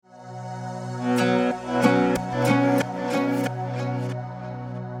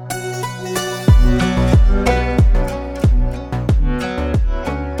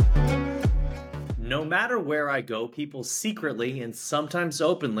I go, people secretly and sometimes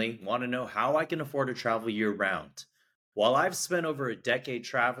openly want to know how I can afford to travel year round. While I've spent over a decade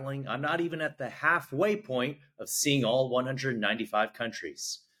traveling, I'm not even at the halfway point of seeing all 195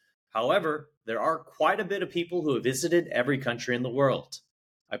 countries. However, there are quite a bit of people who have visited every country in the world.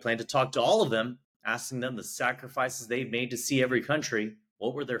 I plan to talk to all of them, asking them the sacrifices they've made to see every country,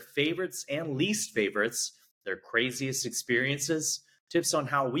 what were their favorites and least favorites, their craziest experiences, tips on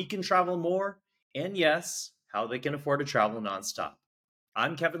how we can travel more, and yes, how they can afford to travel nonstop.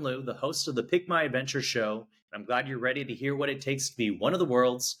 I'm Kevin Liu, the host of the Pick My Adventure show, and I'm glad you're ready to hear what it takes to be one of the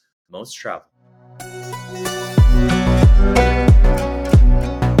world's most traveled.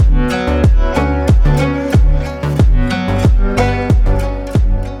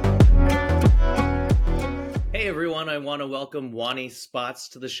 Hey everyone, I want to welcome Woni Spots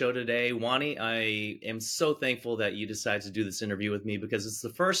to the show today. Woni, I am so thankful that you decided to do this interview with me because it's the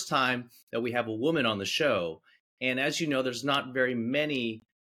first time that we have a woman on the show. And as you know, there's not very many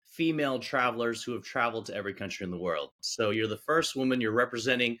female travelers who have traveled to every country in the world. So you're the first woman. You're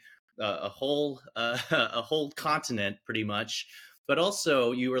representing a whole a whole continent, pretty much. But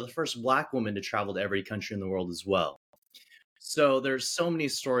also, you are the first Black woman to travel to every country in the world as well. So there's so many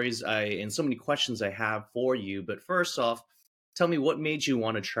stories and so many questions I have for you. But first off, tell me what made you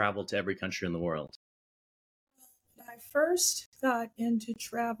want to travel to every country in the world? I first got into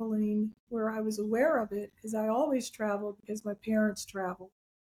traveling where I was aware of it because I always traveled because my parents traveled.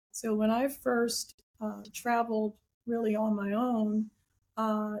 So when I first traveled really on my own,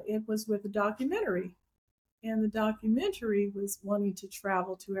 it was with a documentary. And the documentary was wanting to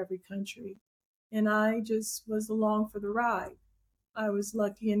travel to every country. And I just was along for the ride. I was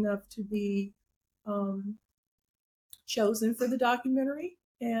lucky enough to be um, chosen for the documentary,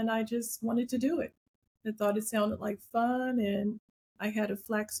 and I just wanted to do it. I thought it sounded like fun, and I had a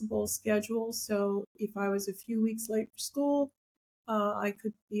flexible schedule. So if I was a few weeks late for school, I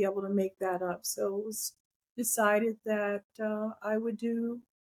could be able to make that up. So it was decided that I would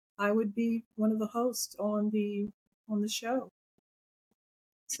be one of the hosts on the show.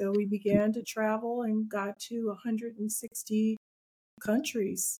 So we began to travel and got to 160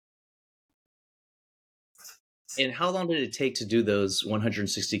 countries. And how long did it take to do those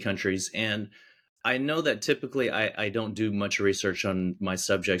 160 countries? And I know that typically I don't do much research on my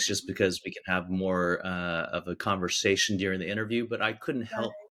subjects just because we can have more of a conversation during the interview, but I couldn't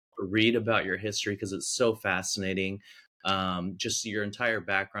help Right. but read about your history because it's so fascinating, just your entire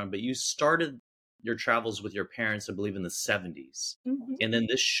background. But you started your travels with your parents, I believe, in the 70s. Hmm. And then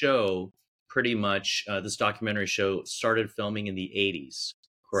this show, pretty much, this documentary show started filming in the 80s,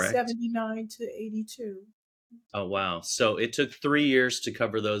 correct? 79 to 82. Oh, wow. So it took 3 years to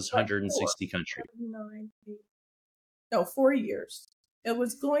cover those What, four? 160 countries. 79, no, 4 years. It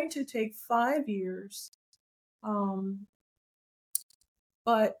was going to take 5 years. Um,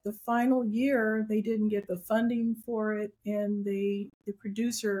 but the final year, they didn't get the funding for it, and the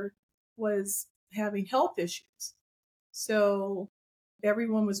producer was having health issues. So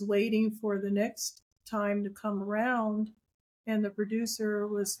everyone was waiting for the next time to come around, and the producer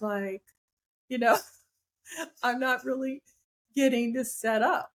was like, you know, I'm not really getting this set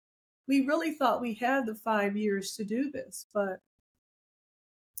up. We really thought we had the 5 years to do this, but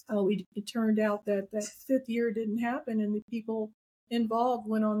it turned out that that fifth year didn't happen, and the people involved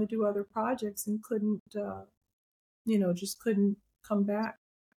went on to do other projects and couldn't, just couldn't come back.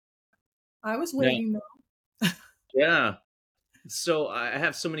 I was Now, waiting though. yeah. So I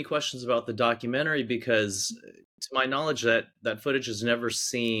have so many questions about the documentary because, to my knowledge, that footage has never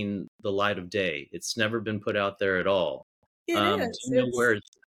seen the light of day. It's never been put out there at all. It Do is. you know where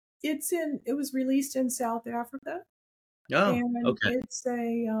It was released in South Africa, Oh, and okay. it's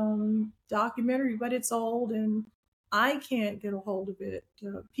a documentary, but it's old, and I can't get a hold of it.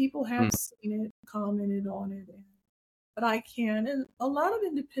 People Hmm. have seen it, commented on it, but I can. And a lot of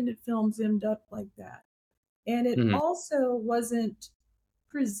independent films end up like that. And it Mhm. also wasn't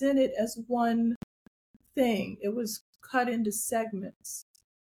presented as one thing, it was cut into segments.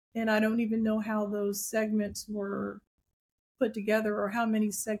 And I don't even know how those segments were put together or how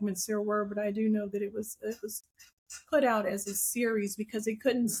many segments there were, but I do know that it was put out as a series because they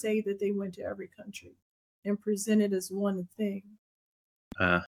couldn't say that they went to every country and present it as one thing.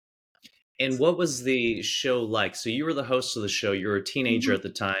 Uh, and what was the show like? So you were the host of the show. You were a teenager Hmm. at the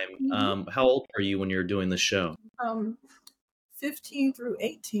time. Hmm. How old were you when you were doing the show? Um, 15 through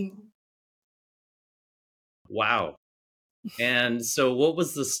 18. Wow. And so, what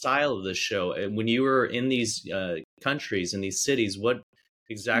was the style of the show? And when you were in these countries, in these cities, what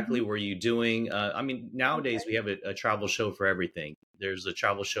exactly Hmm. were you doing? I mean, nowadays Okay. we have a travel show for everything. There's a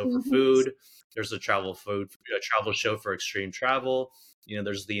travel show for Hmm. food. There's a travel show for extreme travel.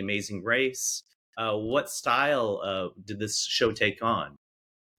 There's the Amazing Race. What style did this show take on?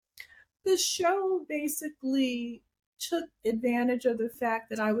 The show basically took advantage of the fact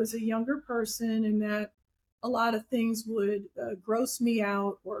that I was a younger person and that a lot of things would gross me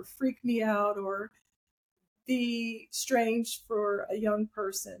out or freak me out or be strange for a young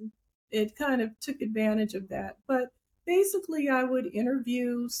person. It kind of took advantage of that. But basically, I would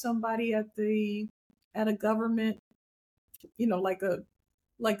interview somebody at a government,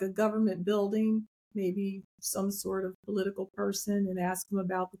 like a government building, maybe some sort of political person, and ask them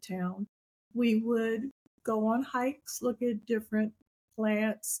about the town. We would go on hikes, look at different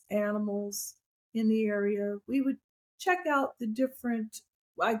plants, animals in the area. We would check out the different,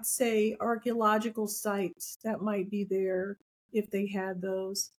 I'd say, archaeological sites that might be there if they had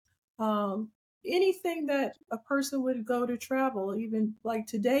those. Um, Anything that a person would go to travel, even like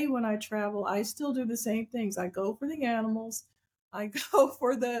today when I travel, I still do the same things. I go for the animals, I go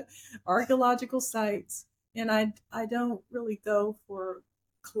for the archaeological sites, and I don't really go for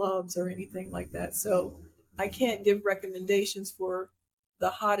clubs or anything like that. So I can't give recommendations for the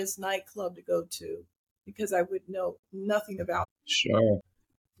hottest nightclub to go to because I would know nothing about. Sure.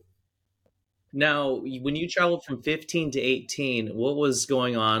 Now, when you traveled from 15 to 18, what was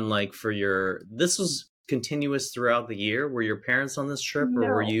going on like for this was continuous throughout the year? Were your parents on this trip or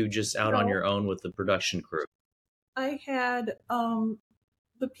were No, you just out on no. your own with the production crew? I had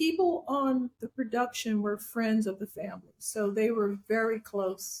the people on the production were friends of the family, so they were very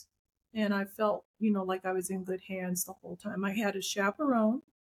close, and I felt like I was in good hands the whole time. I had a chaperone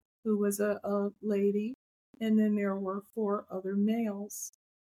who was a lady, and then there were four other males,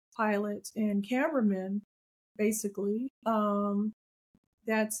 pilots and cameramen, basically.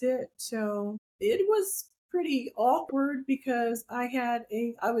 That's it. So it was pretty awkward because I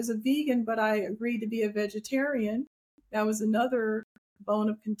was a vegan, but I agreed to be a vegetarian. That was another bone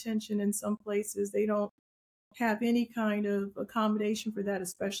of contention in some places. They don't have any kind of accommodation for that,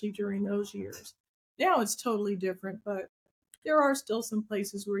 especially during those years. Now it's totally different, but there are still some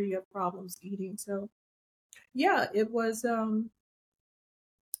places where you have problems eating. So yeah, it was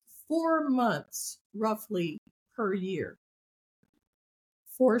 4 months roughly per year,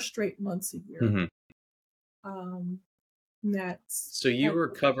 4 straight months a year. Hmm. Um, that's So you that's were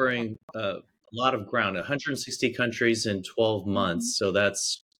covering a lot of ground, 160 countries in 12 mhm. months. So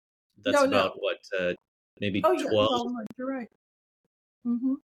that's No, no. about what, maybe Oh yeah, 12? 12 months. You're right.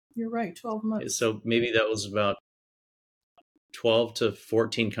 Hmm. You're right. 12 months. So maybe that was about 12 to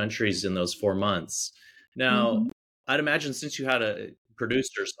 14 countries in those 4 months. Now, Hmm. I'd imagine since you had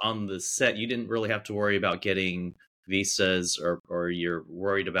producers on the set, you didn't really have to worry about getting visas or you're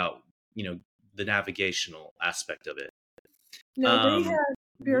worried about, you know, the navigational aspect of it. No, Um,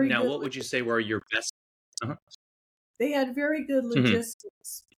 very Now, good. what would you say were your best? Uh-huh. They had very good Mhm.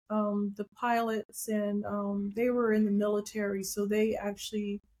 logistics. The pilots and they were in the military, so they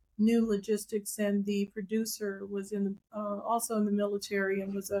actually knew logistics. And the producer was also in the military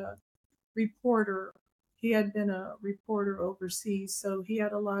and was a reporter. He had been a reporter overseas, so he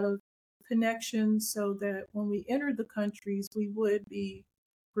had a lot of connections. So that when we entered the countries, we would be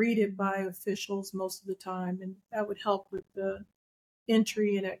greeted by officials most of the time, and that would help with the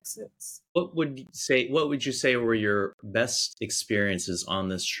entry and exits. What would you say were your best experiences on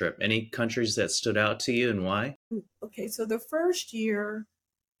this trip? Any countries that stood out to you and why? Okay, so the first year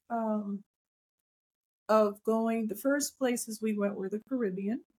um, of going, the first places we went were the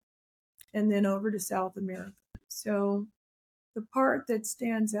Caribbean and then over to South America. So the part that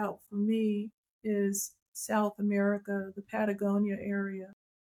stands out for me is South America, the Patagonia area.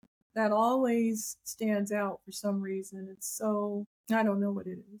 That always stands out for some reason. It's so, I don't know what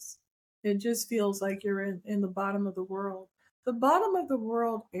it is. It just feels like you're in the bottom of the world. The bottom of the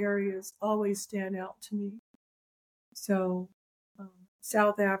world areas always stand out to me. So,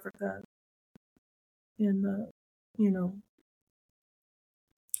 South Africa in the, you know,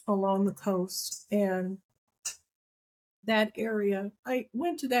 along the coast and that area. I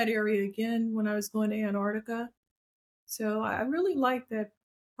went to that area again when I was going to Antarctica. So I really like that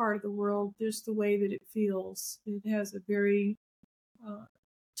part of the world, just the way that it feels. It has a very uh,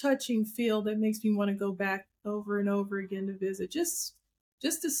 touching feel that makes me want to go back over and over again to visit. Just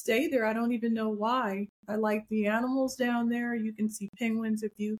to stay there. I don't even know why. I like the animals down there. You can see penguins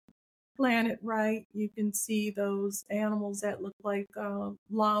if you plan it right. You can see those animals that look like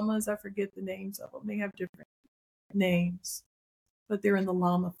llamas. I forget the names of them. They have different names, but they're in the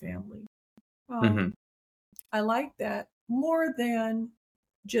llama family. Hmm. Um, I like that more than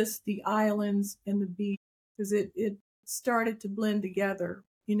just the islands and the beach because it's started to blend together.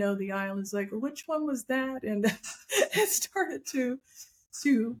 The islands, like, which one was that? And it started to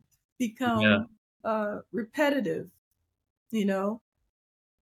Yeah, become repetitive. You know,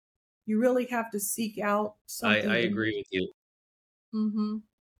 you really have to seek out I something in. agree with you. Mm-hmm.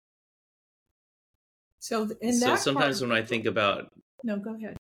 So in So that part sometimes of when I think about, no, go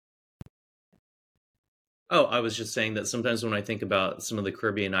ahead. oh, I was just saying that sometimes when I think about some of the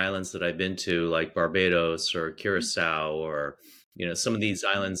Caribbean islands that I've been to, like Barbados or Curacao or, some of these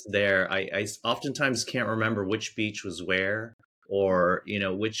islands there, I oftentimes can't remember which beach was where or,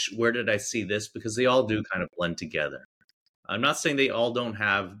 where did I see this because they all do kind of blend together. I'm not saying they all don't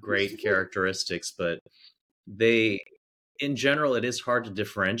have great characteristics, but they, in general, it is hard to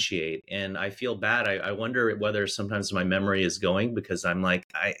differentiate. And I feel bad. I wonder whether sometimes my memory is going because I'm like,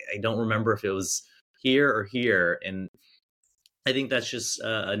 I don't remember if it was here or here. And I think that's just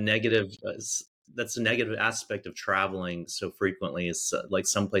a negative. That's a negative aspect of traveling so frequently. Is like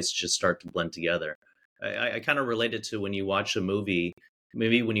some places just start to blend together. I kind of relate it to when you watch a movie.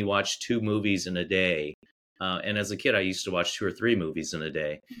 Maybe when you watch two movies in a day, and as a kid, I used to watch two or three movies in a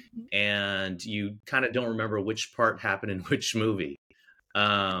day, and you kind of don't remember which part happened in which movie.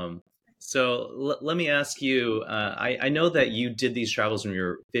 Um, so let me ask you, I know that you did these travels when you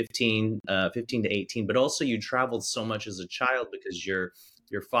were 15 to 18, but also you traveled so much as a child because your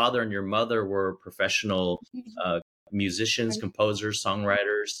father and your mother were professional uh, musicians, Right, composers,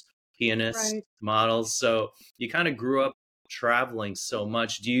 songwriters, pianists, right. models. So you kind of grew up traveling so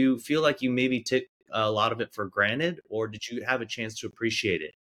much. Do you feel like you maybe took a lot of it for granted, or did you have a chance to appreciate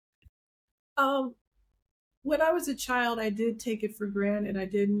it? Um, when I was a child, I did take it for granted. I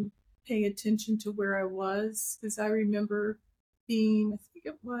didn't pay attention to where I was because I remember being, I think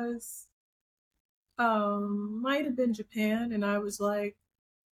it was, might have been Japan, and I was like,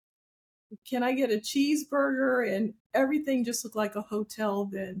 can I get a cheeseburger? And everything just looked like a hotel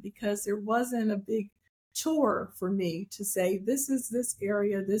then because there wasn't a big tour for me to say, this is this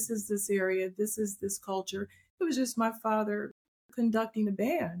area, this is this area, this is this culture. It was just my father conducting a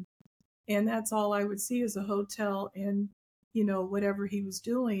band. And that's all I would see is a hotel and, whatever he was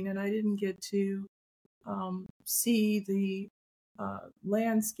doing. And I didn't get to see the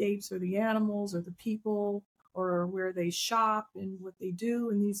landscapes or the animals or the people or where they shop and what they do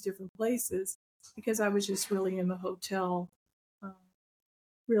in these different places because I was just really in the hotel, uh,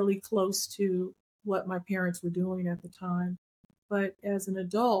 really close to what my parents were doing at the time. But as an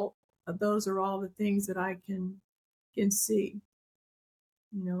adult, those are all the things that I can see,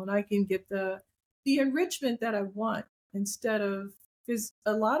 and I can get the enrichment that I want instead of because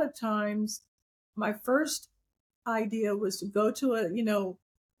a lot of times my first idea was to go to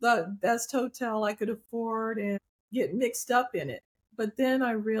the best hotel I could afford and get mixed up in it. But then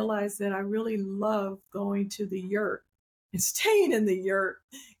I realized that I really love going to the yurt and staying in the yurt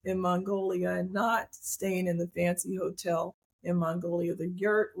in Mongolia and not staying in the fancy hotel in Mongolia. The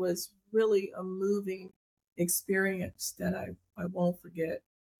yurt was really a moving experience that I won't forget.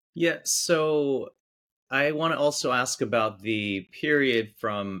 Yeah, so I want to also ask about the period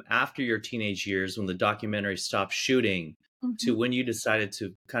from after your teenage years when the documentary stopped shooting to Mm-hmm. when you decided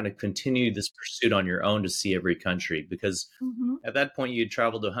to kind of continue this pursuit on your own to see every country. Because Mm-hmm. at that point, you had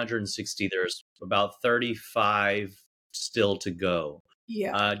traveled to 160, there's about 35 still to go.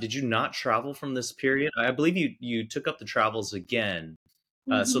 Yeah. Did you not travel from this period? I believe you took up the travels again.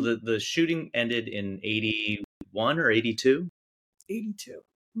 So Mm-hmm. the shooting ended in 81 or 82? 82.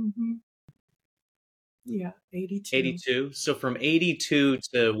 Mm-hmm. Yeah, 82. 82. So from 82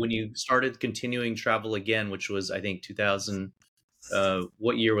 to when you started continuing travel again, which was I think 2000,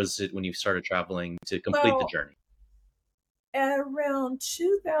 what year was it when you started traveling to complete the Well, journey? at around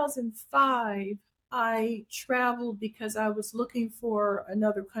 2005, I traveled because I was looking for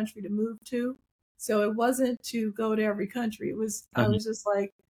another country to move to. So it wasn't to go to every country. I Mhm. was just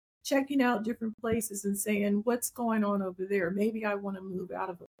like checking out different places and saying, what's going on over there? Maybe I want to move out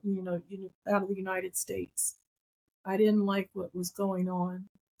of the United States. I didn't like what was going on,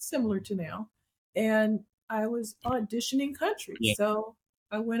 similar to now. And I was auditioning countries. Yeah. So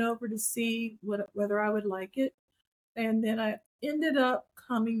I went over to see whether I would like it. And then I ended up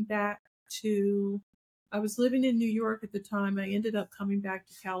coming back to, I was living in New York at the time. I ended up coming back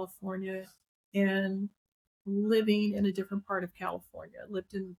to California and living in a different part of California. I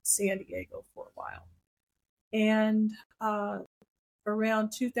lived in San Diego for a while. And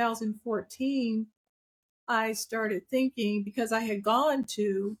around 2014, I started thinking because I had gone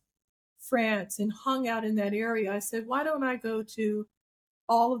to France and hung out in that area. I said, why don't I go to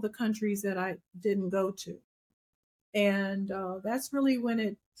all of the countries that I didn't go to? And that's really when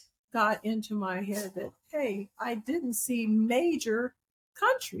it got into my head that, hey, I didn't see major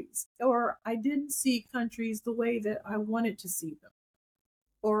countries, or I didn't see countries the way that I wanted to see them,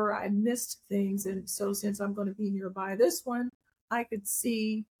 or I missed things. And so, since I'm going to be nearby this one, I could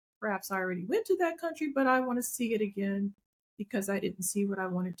see, perhaps I already went to that country, but I want to see it again because I didn't see what I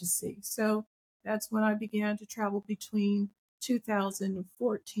wanted to see. So, that's when I began to travel between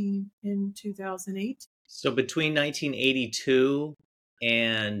 2014 and 2008. So between 1982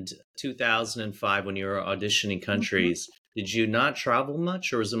 and 2005, when you were auditioning Mhm. countries, did you not travel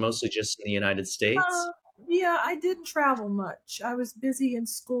much, or was it mostly just in the United States? Uh, yeah, I didn't travel much. I was busy in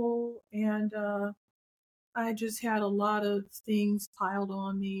school, and I just had a lot of things piled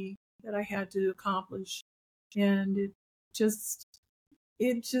on me that I had to accomplish. And just,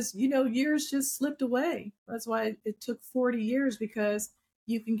 years just slipped away. That's why it took 40 years, because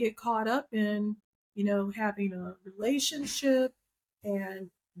you can get caught up in, having a relationship and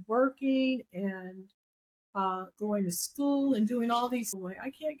working and going to school and doing all these away. I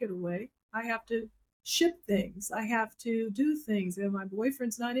can't get away. I have to ship things. I have to do things. And my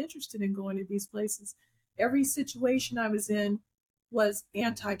boyfriend's not interested in going to these places. Every situation I was in was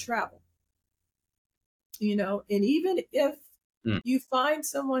anti travel, and even if Hmm. you find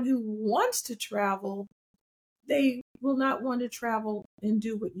someone who wants to travel, they will not want to travel and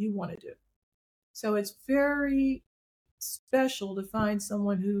do what you want to do. So it's very special to find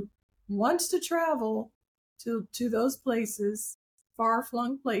someone who wants to travel to those places, far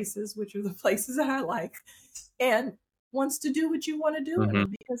flung places, which are the places that I like, and wants to do what you want to do in Hmm.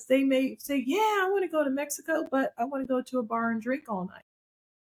 them, because they may say, "Yeah, I want to go to Mexico, but I want to go to a bar and drink all night,"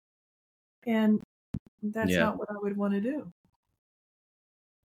 and that's Yeah. not what I would want to do.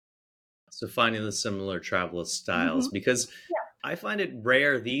 So finding the similar travel styles, Mm-hmm. because Yeah. I find it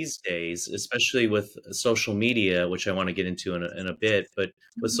rare these days, especially with social media, which I want to get into in a bit. But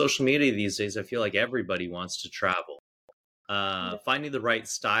with Mm-hmm. social media these days, I feel like everybody wants to travel. Yeah. Finding the right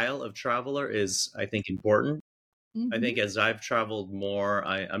style of traveler is, I think, important. I Mm-hmm. think as I've traveled more,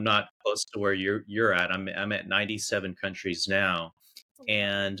 I'm not close to where you're at. I'm at 97 countries now, Wow.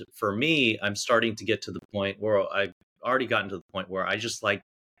 and for me, I'm starting to get to the point where I've already gotten to the point where I just like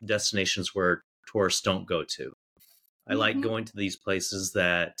destinations where tourists don't go to. I like Mm-hmm. going to these places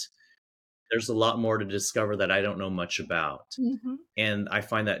that there's a lot more to discover that I don't know much about. Mm-hmm. And I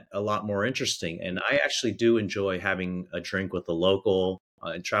find that a lot more interesting. And I actually do enjoy having a drink with a local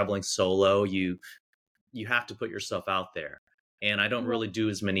and traveling solo. You have to put yourself out there. And I don't really Right. do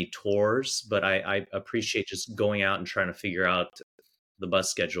as many tours, but I appreciate just going out and trying to figure out the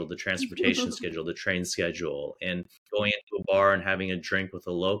bus schedule, the transportation schedule, the train schedule, and going into a bar and having a drink with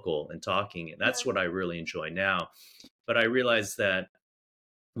a local and talking. And that's what Right. I really enjoy now. But I realize that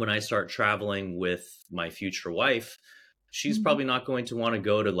when I start traveling with my future wife, she's Mm-hmm. probably not going to want to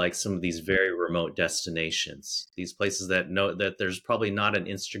go to like some of these very remote destinations, these places that know that there's probably not an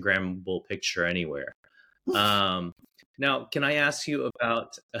Instagrammable picture anywhere. Um, Now, can I ask you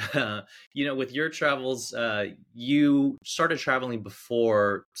about, with your travels, you started traveling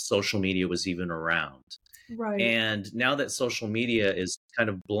before social media was even around. Right. And now that social media is kind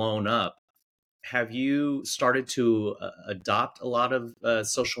of blown up, have you started to adopt a lot of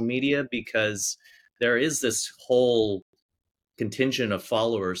social media? Because there is this whole contingent of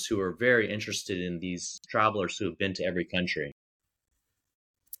followers who are very interested in these travelers who have been to every country.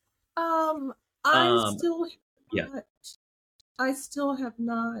 Um, I Um, still have yeah, not, I still have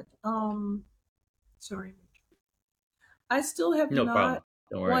not, sorry, I still have no not problem.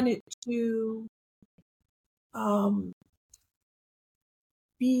 Don't worry. wanted to, um,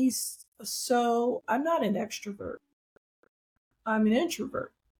 be so, I'm not an extrovert. I'm an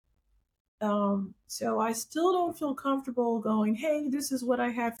introvert. So I still don't feel comfortable going, hey, this is what I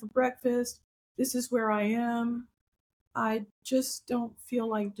had for breakfast. This is where I am. I just don't feel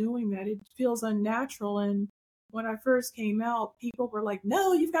like doing that. It feels unnatural. And when I first came out, people were like,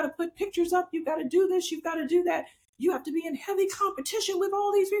 no, you've got to put pictures up. You've got to do this. You've got to do that. You have to be in heavy competition with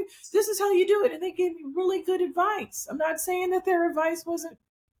all these people. This is how you do it. And they gave me really good advice. I'm not saying that their advice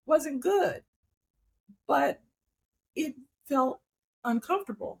wasn't good, but it felt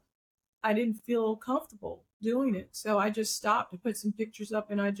uncomfortable. I didn't feel comfortable doing it. So I just stopped. I put some pictures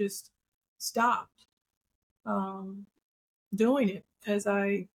up and I just stopped um, doing it, because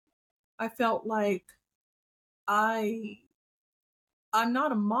I felt like I I'm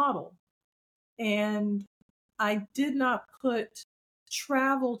not a model, and I did not put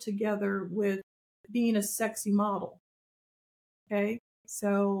travel together with being a sexy model. Okay.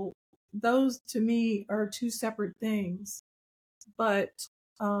 So those to me are two separate things. But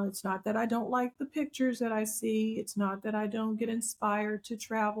It's not that I don't like the pictures that I see. It's not that I don't get inspired to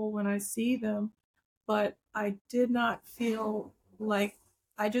travel when I see them, but I did not feel like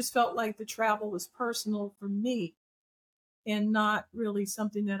I just felt like the travel was personal for me and not really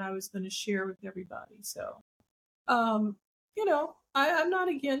something that I was going to share with everybody. So, um, I'm not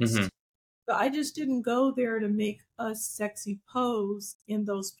Hmm. against, but I just didn't go there to make a sexy pose in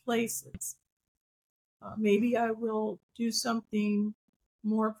those places. Maybe I will do something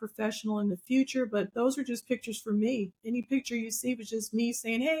more professional in the future, but those are just pictures for me. Any picture you see was just me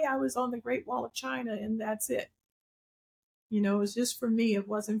saying, "Hey, I was on the Great Wall of China," and that's it. It was just for me. It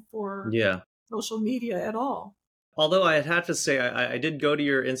wasn't for Yeah. social media at all. Although I'd have to say, I did go to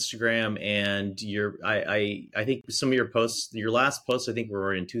your Instagram and I think some of your posts, your last posts, I think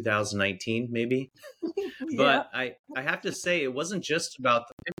were in 2019, maybe. Yeah, But I have to say, it wasn't just about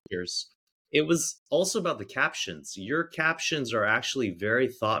the pictures. It was also about the captions. Your captions are actually very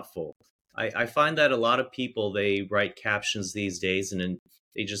thoughtful. I find that a lot of people, they write captions these days and then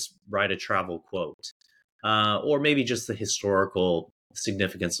they just write a travel quote, or maybe just the historical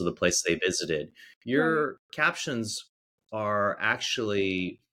significance of the place they visited. right. Your captions are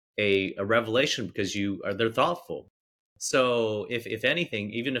actually a revelation because they're thoughtful. So if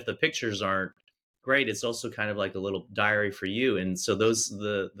anything, even if the pictures aren't great, it's also kind of like a little diary for you. And so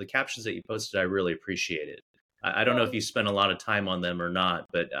the captions that you posted, I really appreciated. I don't know if Well, you spent a lot of time on them or not,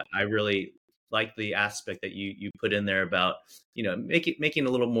 but I really like the aspect that you put in there about making it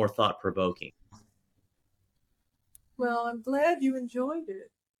a little more thought provoking. well, I'm glad you enjoyed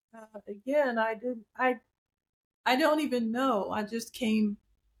it. Again, I did. I don't even know. I just came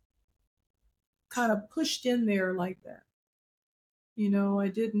kind of pushed in there like that. I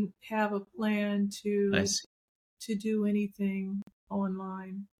didn't have a plan I to see. do anything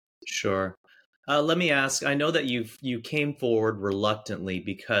online. Sure. Let me ask. I know that you came forward reluctantly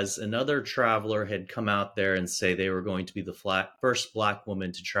because another traveler had come out there and say they were going to be the first Black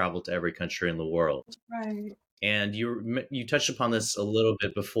woman to travel to every country in the world. Right. And you touched upon this a little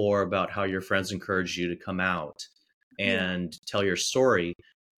bit before about how your friends encouraged you to come out Yeah. and tell your story.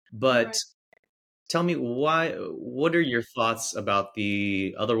 But Right. tell me what are your thoughts about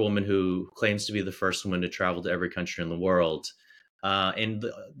the other woman who claims to be the first woman to travel to every country in the world, and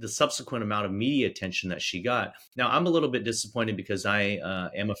the subsequent amount of media attention that she got? Now, I'm a little bit disappointed because I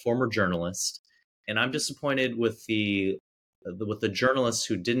am a former journalist, and I'm disappointed with the journalists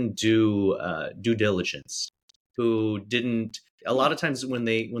who didn't do due diligence, who didn't. A lot of times when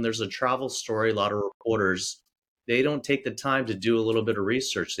there's a travel story, a lot of reporters, they don't take the time to do a little bit of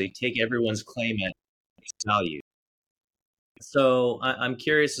research. They take everyone's claim at value. So I'm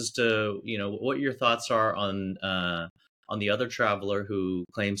curious as to what your thoughts are on the other traveler who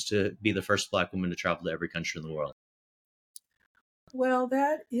claims to be the first Black woman to travel to every country in the world. Well,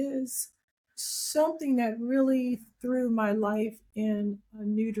 that is something that really threw my life in a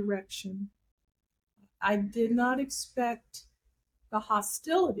new direction. I did not expect the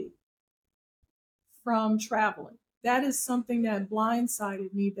hostility from traveling. That is something that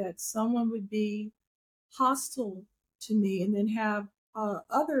blindsided me, that someone would be hostile to me and then have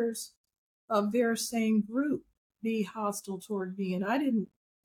others of their same group be hostile toward me. And I didn't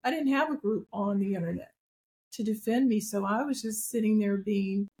have a group on the internet to defend me. So I was just sitting there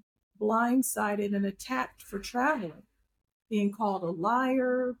being blindsided and attacked for traveling, being called a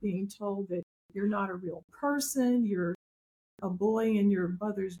liar, being told that you're not a real person, you're a boy in your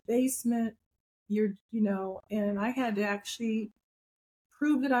mother's basement, and I had to actually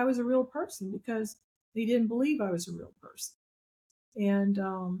prove that I was a real person because they didn't believe I was a real person.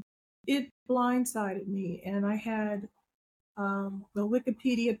 And it blindsided me. And I had the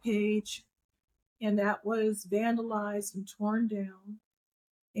Wikipedia page, and that was vandalized and torn down.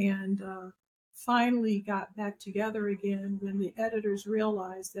 And finally got back together again when the editors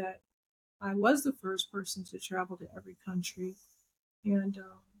realized that I was the first person to travel to every country. And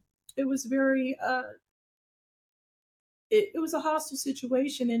it was it was a hostile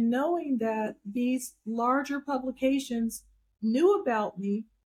situation. And knowing that these larger publications knew about me,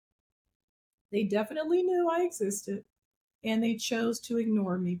 they definitely knew I existed, and they chose to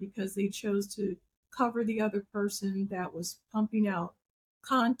ignore me because they chose to cover the other person that was pumping out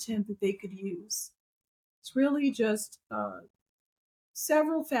content that they could use. It's really just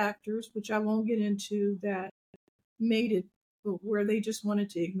several factors, which I won't get into, that made it where they just wanted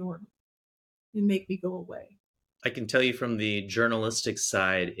to ignore me and make me go away. I can tell you from the journalistic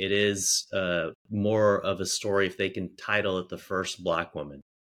side, it is more of a story if they can title it the first Black woman.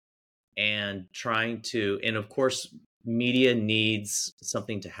 And and of course, media needs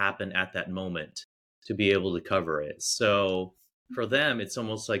something to happen at that moment to be able to cover it. So for them, it's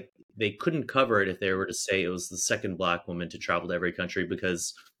almost like they couldn't cover it if they were to say it was the second Black woman to travel to every country,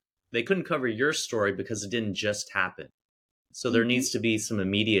 because they couldn't cover your story because it didn't just happen. So there Mm-hmm. needs to be some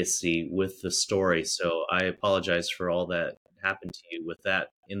immediacy with the story. So I apologize for all that happened to you with that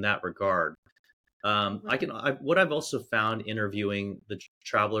in that regard. Right. What I've also found interviewing the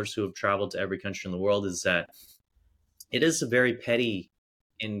travelers who have traveled to every country in the world is that it is a very petty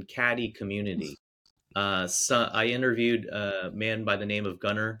and catty community. So I interviewed a man by the name of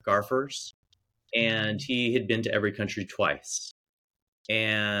Gunnar Garfers, and he had been to every country twice.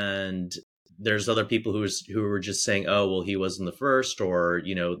 And there's other people who were just saying, "Oh, well, he wasn't the first," or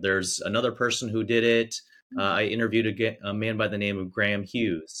there's another person who did it. I interviewed a man by the name of Graham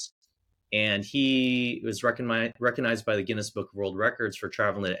Hughes, and he was recognized by the Guinness Book of World Records for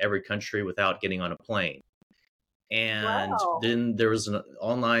traveling to every country without getting on a plane. And Wow. then there was an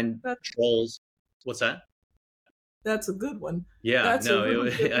online That trolls. What's that? that's a good one. Yeah, That's a no,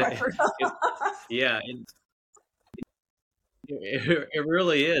 really good record. it yeah, and it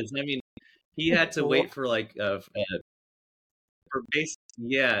really is. I mean, he had to Cool. wait for like for base.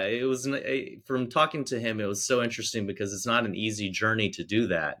 Yeah, it was from talking to him. It was so interesting because it's not an easy journey to do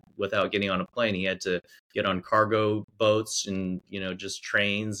that without getting on a plane. He had to get on cargo boats and just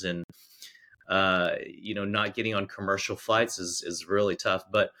trains, and not getting on commercial flights is really tough.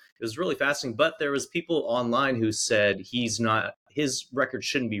 But it was really fascinating. But there was people online who said his record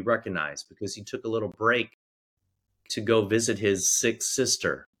shouldn't be recognized because he took a little break to go visit his sick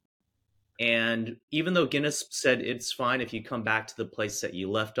sister. And even though Guinness said it's fine if you come back to the place that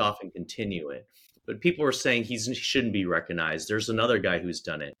you left off and continue it, but people were saying he shouldn't be recognized. There's another guy who's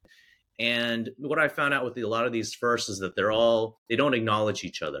done it. And what I found out with a lot of these firsts is that they don't acknowledge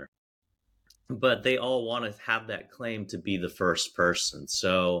each other, but they all want to have that claim to be the first person.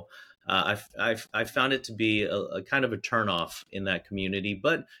 So I found it to be a kind of a turnoff in that community.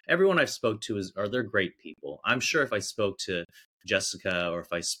 But everyone I've spoke to they're great people. I'm sure if I spoke to Jessica, or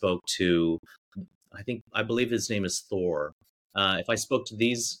if I spoke to, I believe his name is Thor. If I spoke to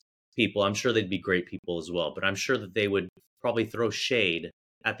these people, I'm sure they'd be great people as well. But I'm sure that they would probably throw shade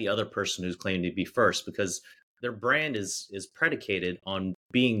at the other person who's claiming to be first, because their brand is predicated on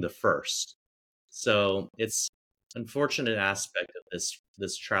being the first. So it's unfortunate aspect of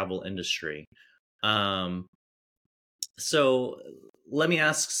this travel industry. Um, so let me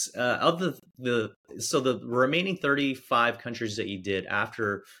ask, of the remaining 35 countries that you did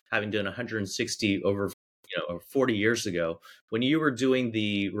after having done 160 over 40 years ago, when you were doing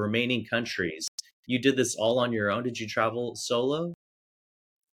the remaining countries, you did this all on your own? Did you travel solo?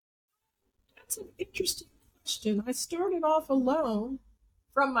 That's an interesting question. I started off alone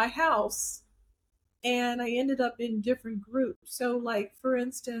from my house and I ended up in different groups. So, like, for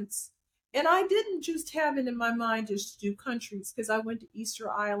instance, and I didn't just have it in my mind just to do countries because I went to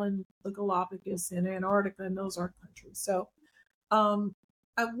Easter Island, the Galapagos, and Antarctica, and those are countries. So, um,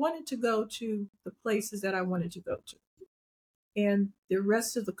 I wanted to go to the places that I wanted to go to, and the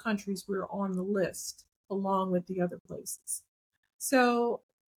rest of the countries were on the list along with the other places. So,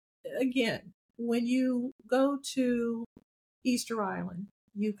 again, when you go to Easter Island,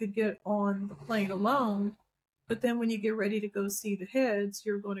 you could get on the plane alone, but then when you get ready to go see the heads,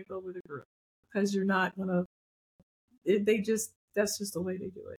 you're going to go with a group because you're not going to, that's just the way they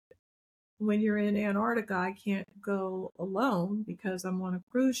do it. When you're in Antarctica, I can't go alone because I'm on a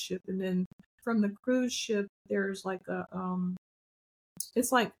cruise ship. And then from the cruise ship, there's like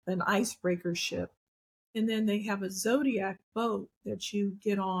it's like an icebreaker ship. And then they have a Zodiac boat that you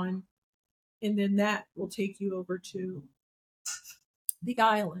get on. And then that will take you over to the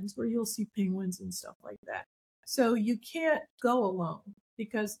islands where you'll see penguins and stuff like that. So you can't go alone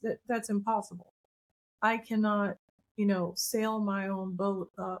because that's impossible. I cannot, sail my own boat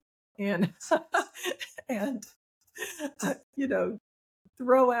up and and you know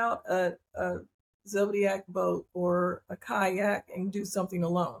throw out a zodiac boat or a kayak and do something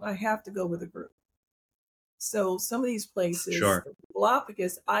alone. I have to go with a group. So some of these places, Sure.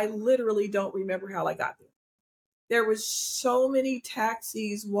 Galapagos, I literally don't remember how I got there. There was so many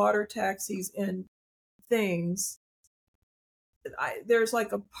taxis, water taxis, and things. There's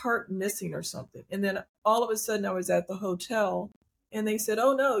like a part missing or something. And then all of a sudden I was at the hotel and they said,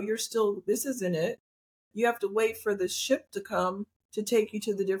 "Oh no, this isn't it. You have to wait for the ship to come to take you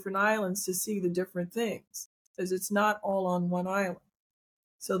to the different islands to see the different things because it's not all on one island.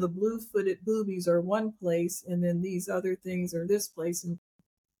 So the blue-footed boobies are one place and then these other things are this place." And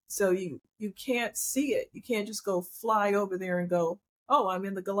so you can't see it. You can't just go fly over there and go, "Oh, I'm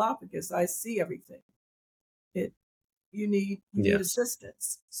in the Galapagos. I see everything." It you need Yes.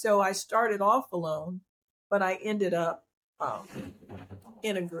 assistance. So I started off alone, but I ended up um,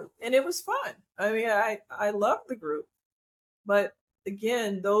 in a group, and it was fun. I mean, I loved the group, but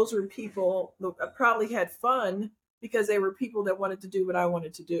again, those were people that probably had fun because they were people that wanted to do what I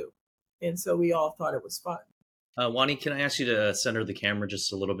wanted to do, and so we all thought it was fun. Wani, can I ask you to center the camera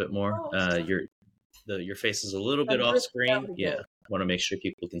just a little bit more? Oh, sure. Your face is a little bit I'm off drifting screen. out Yeah, again. I want to make sure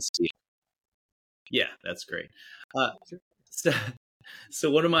people can see it. Yeah, that's great. Uh, so,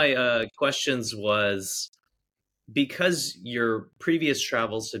 so one of my questions was, because your previous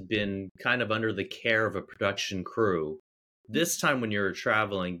travels had been kind of under the care of a production crew, this time when you were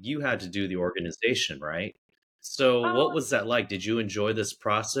traveling, you had to do the organization, right? So what Oh, was that like? Did you enjoy this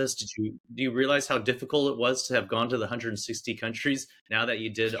process? Do you realize how difficult it was to have gone to the 160 countries now that you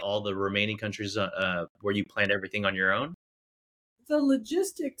did all the remaining countries where you planned everything on your own? the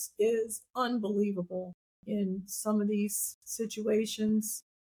logistics is unbelievable in some of these situations.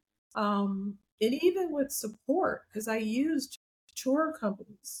 And even with support, because I used tour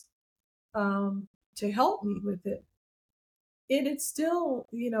companies to help me with it. And it still,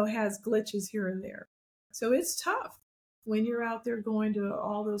 has glitches here and there. So it's tough when you're out there going to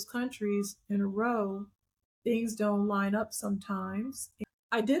all those countries in a row. Things don't line up sometimes.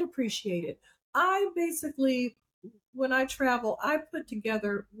 I did appreciate it. I basically, when I travel, I put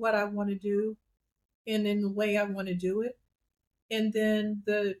together what I want to do and in the way I want to do it. And then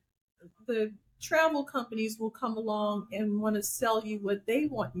the travel companies will come along and want to sell you what they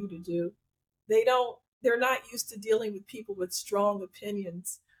want you to do. They're not used to dealing with people with strong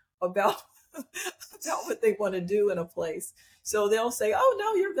opinions about about what they want to do in a place. So they'll say, "Oh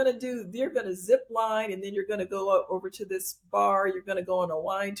no, you're going to zip line, and then you're going to go over to this bar. You're going to go on a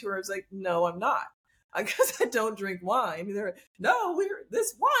wine tour." It's like, no, I'm not. I guess I don't drink wine. No,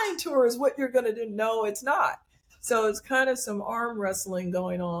 this wine tour is what you're going to do. No, it's not. So it's kind of some arm wrestling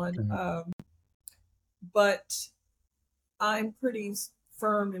going on. Mhm. But I'm pretty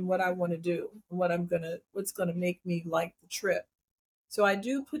firm in what I want to do, what's gonna make me like the trip. So I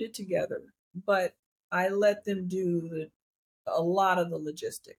do put it together, but I let them do a lot of the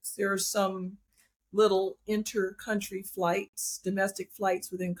logistics. There are some little inter-country flights, domestic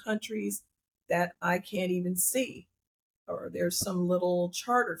flights within countries that I can't even see, or there's some little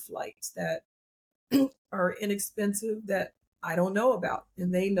charter flights that are inexpensive that I don't know about,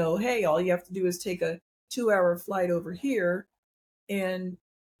 and they know, hey, all you have to do is take a 2-hour flight over here and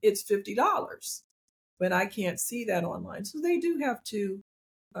it's $50, but I can't see that online. So they do have to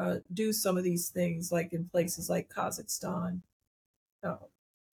do some of these things, like in places like Kazakhstan, uh,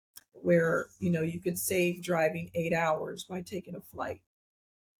 where you could save driving 8 hours by taking a flight.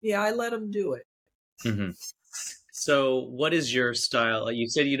 Yeah, I let them do it. Mhm. So, what is your style? You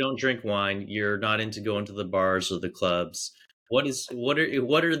said you don't drink wine. You're not into going to the bars or the clubs. What is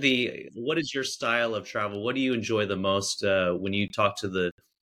your style of travel? What do you enjoy the most when you talk to the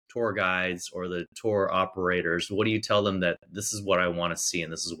tour guides or the tour operators? What do you tell them that this is what I want to see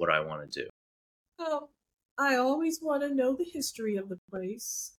and this is what I want to do? Um, I always want to know the history of the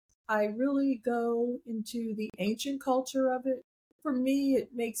place. I really go into the ancient culture of it. For me, it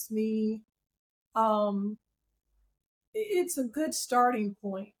makes me um, it's a good starting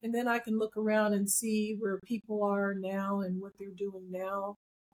point, and then I can look around and see where people are now and what they're doing now.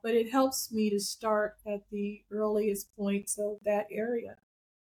 But it helps me to start at the earliest points of that area,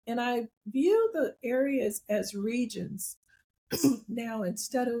 and I view the areas as regions now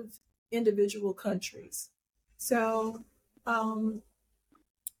instead of individual countries. So um,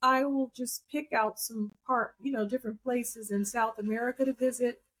 I will just pick out different places in South America to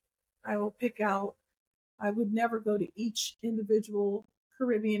visit. I will pick out I would never go to each individual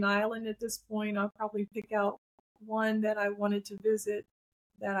Caribbean island at this point. I'll probably pick out one that I wanted to visit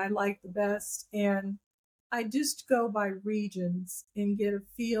that I like the best. And I just go by regions and get a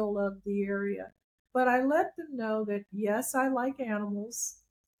feel of the area. But I let them know that, yes, I like animals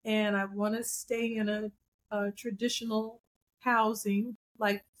and I want to stay in a traditional housing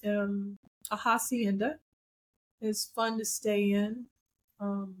like a hacienda is fun to stay in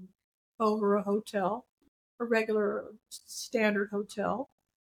um, over a hotel, a regular standard hotel.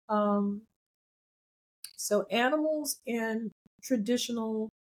 Um, so animals and traditional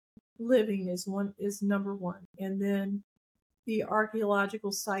living is number one, and then the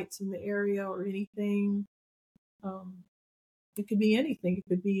archaeological sites in the area or anything. Um, it could be anything. It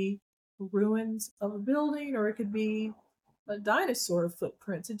could be ruins of a building, or it could be a dinosaur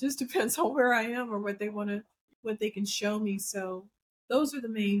footprints. It just depends on where I am or what they can show me. So those are the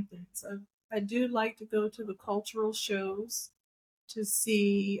main things. I do like to go to the cultural shows to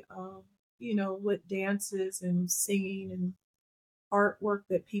see, what dances and singing and artwork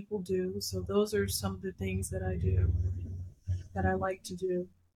that people do. So those are some of the things that I do. that I like to do.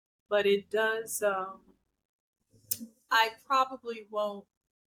 But it does, I probably won't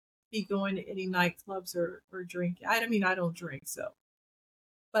be going to any nightclubs or drinking. I mean, I don't drink, so.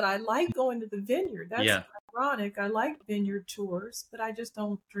 But I like going to the vineyard. That's Yeah. ironic. I like vineyard tours, but I just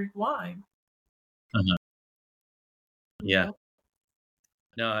don't drink wine, Uh-huh. you Yeah. know?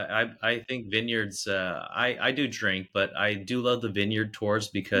 No, I think vineyards. I do drink, but I do love the vineyard tours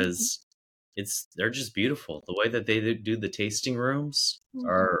Mhm, because they're just beautiful. The way that they do the tasting rooms mhm.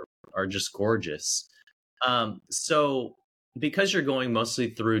 are just gorgeous. So because you're going mostly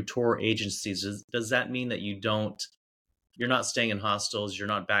through tour agencies, does that mean that you're not staying in hostels, you're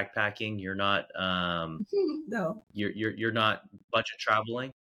not backpacking, No, you're not budget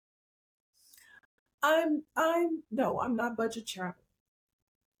traveling? no, I'm not budget traveling.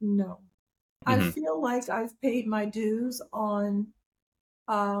 No. I Hmm. feel like I've paid my dues on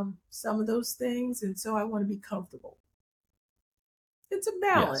some of those things, and so I want to be comfortable. It's a Yes.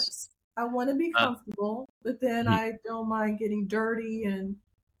 balance. I want to be Uh, comfortable, but then mhm. I don't mind getting dirty and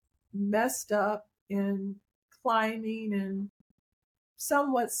messed up and climbing and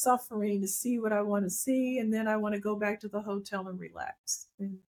somewhat suffering to see what I want to see, and then I want to go back to the hotel and relax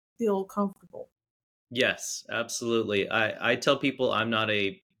and feel comfortable. Yes, absolutely. I tell people I'm not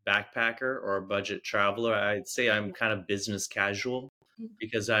a backpacker or a budget traveler. I'd say I'm Yeah. kind of business casual Mhm.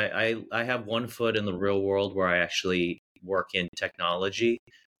 because I have one foot in the real world where I actually work in technology.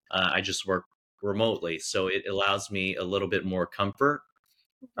 I just work remotely, so it allows me a little bit more comfort.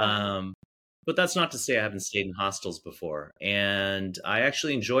 Right. Um, but that's not to say I haven't stayed in hostels before. And I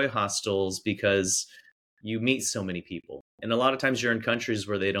actually enjoy hostels because you meet so many people. And a lot of times you're in countries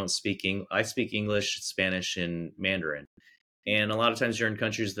where they don't speak I speak English, Spanish, and Mandarin. And a lot of times you're in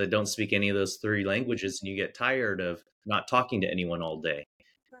countries that don't speak any of those three languages and you get tired of not talking to anyone all day.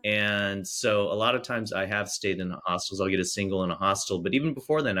 And so a lot of times I have stayed in hostels. I'll get a single in a hostel, but even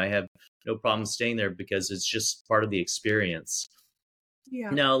before then I have no problem staying there because it's just part of the experience.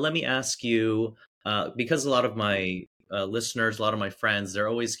 Yeah. Now, let me ask you, because a lot of my listeners, a lot of my friends, they're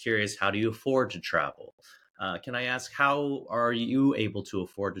always curious, how do you afford to travel? Can I ask, how are you able to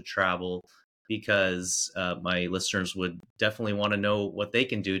afford to travel? Because my listeners would definitely want to know what they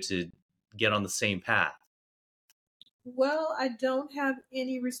can do to get on the same path. Well, I don't have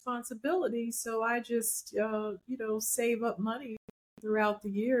any responsibility, so I just, save up money throughout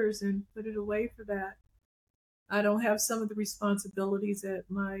the years and put it away for that. I don't have some of the responsibilities that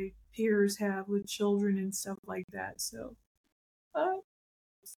my peers have with children and stuff like that. So uh,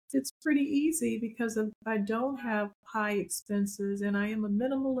 it's pretty easy because I don't have high expenses and I am a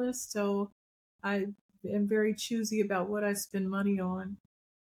minimalist, so I am very choosy about what I spend money on.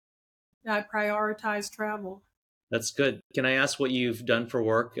 I prioritize travel. That's good. Can I ask what you've done for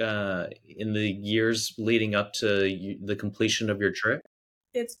work in the years leading up to the completion of your trip?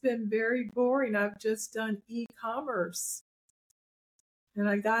 It's been very boring. I've just done e-commerce. And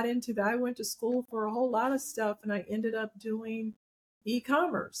I got into that. I went to school for a whole lot of stuff and I ended up doing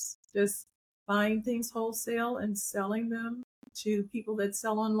e-commerce, just buying things wholesale and selling them to people that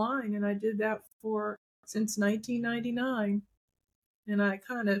sell online. And I did that for since 1999. And I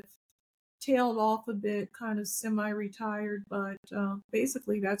kind of tailed off a bit, kind of semi-retired, but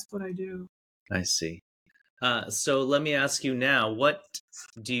basically that's what I do. I see. So let me ask you now, what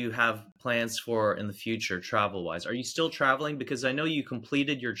do you have plans for in the future travel wise? Are you still traveling? Because I know you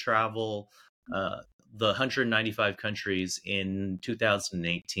completed your travel, uh, the 195 countries in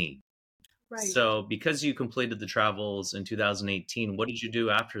 2018. Right. So because you completed the travels in 2018, what did you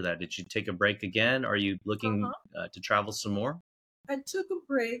do after that? Did you take a break again? Are you looking Uh-huh. to travel some more? I took a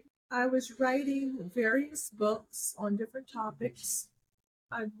break. I was writing various books on different topics.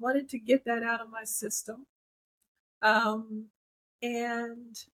 I wanted to get that out of my system. Um,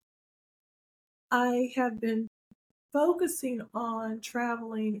 and I have been focusing on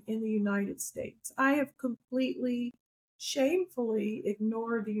traveling in the United States. I have completely, shamefully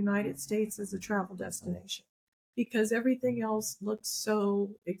ignored the United States as a travel destination because everything else looks so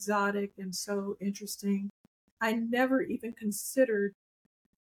exotic and so interesting. I never even considered,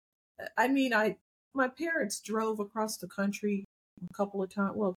 I mean, my parents drove across the country a couple of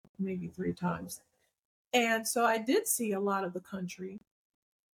times, well, maybe three times. And so I did see a lot of the country,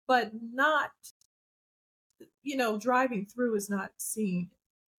 but not, driving through is not seeing.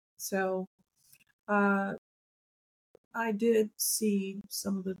 So uh, I did see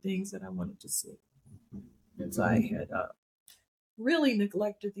some of the things that I wanted to see. As I had really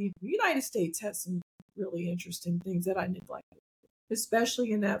neglected the United States has some really interesting things that I neglected,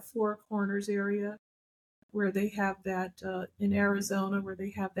 especially in that Four Corners area where they have that in Arizona where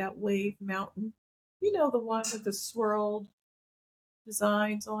they have that wave mountain. You know, the one with the swirled.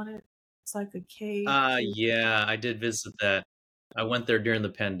 designs on it. It's like a cave. Yeah, I did visit that. I went there during the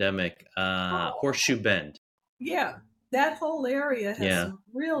pandemic. Oh, Horseshoe Bend. yeah. That whole area has Yeah. some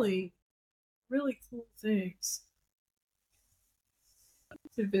really, really cool things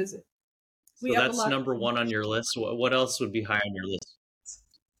to visit. We So have a that's lot of number one on beach. your list. What else would be high on your list?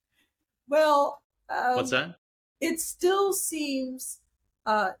 Well, What's that? it still seems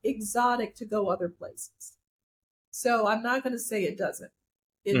exotic to go other places. So I'm not going to say it doesn't.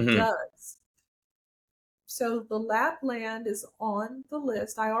 It Hmm. does. So the Lapland is on the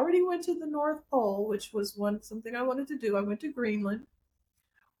list. I already went to the North Pole, which was something I wanted to do. I went to Greenland,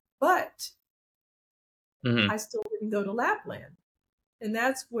 but Hmm. I still didn't go to Lapland. And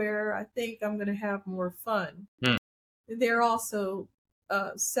that's where I think I'm going to have more fun. They're also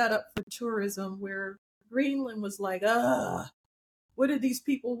set up for tourism where Greenland was like, what do these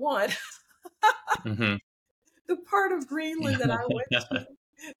people want? Hmm. The part of Greenland that I went to,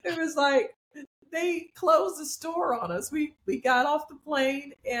 it was like they closed the store on us. We got off the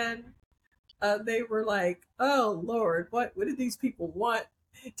plane and they were like, "Oh Lord, what did these people want?"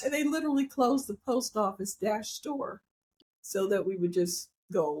 And they literally closed the post office dash store so that we would just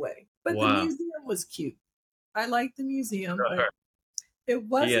go away. But the Wow. museum was cute. I liked the museum, but it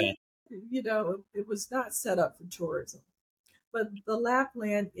Yeah. wasn't, it was not set up for tourism. But the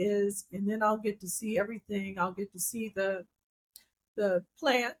Lapland is, and then I'll get to see everything. I'll get to see the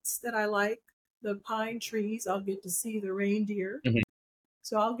plants that I like, the pine trees. I'll get to see the reindeer. Mhm.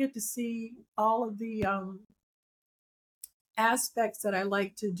 So I'll get to see all of the aspects that I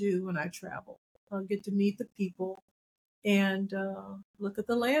like to do when I travel. I'll get to meet the people and look at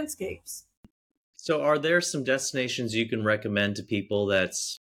the landscapes. So are there some destinations you can recommend to people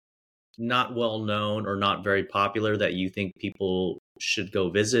that's not well known or not very popular that you think people should go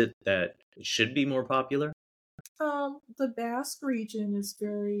visit that should be more popular? The Basque region is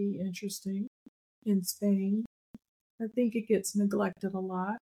very interesting in Spain. I think it gets neglected a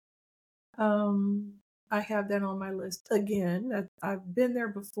lot. Um, I have that on my list again. I've been there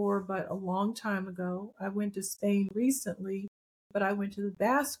before, but a long time ago. I went to Spain recently, but I went to the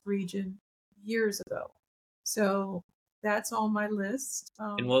Basque region years ago. So that's on my list.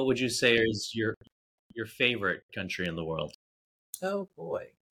 And what would you say is your favorite country in the world? Oh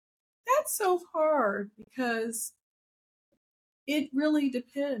boy, that's so hard because it really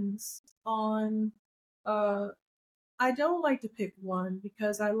depends on. Uh, I don't like to pick one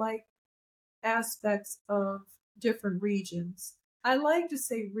because I like aspects of different regions. I like to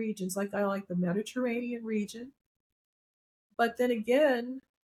say regions, like I like the Mediterranean region, but then again,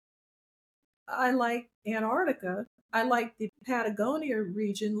 I like Antarctica. I like the Patagonia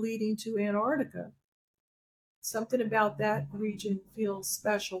region leading to Antarctica. Something about that region feels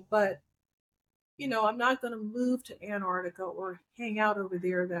special, but I'm not going to move to Antarctica or hang out over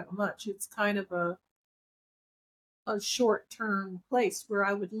there that much. It's kind of a short term place where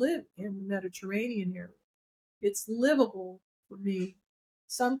I would live in the Mediterranean area. It's livable for me.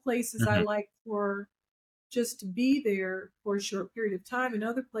 Some places I Hmm. like for just to be there for a short period of time, and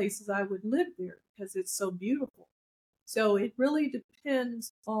other places I would live there because it's so beautiful. So it really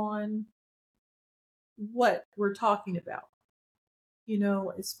depends on what we're talking about,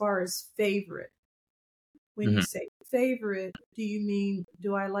 as far as favorite. When you Hmm. say favorite, do you mean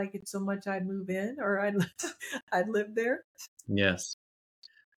do I like it so much I'd move in or I'd live there? Yes.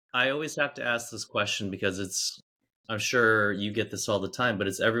 I always have to ask this question because I'm sure you get this all the time, but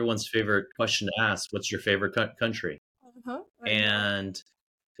it's everyone's favorite question to ask. What's your favorite country? Uh-huh, I know. And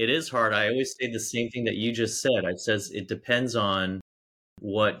it is hard. I always say the same thing that you just said. I says it depends on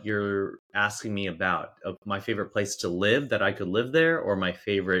what you're asking me about. My favorite place to live, that I could live there, or my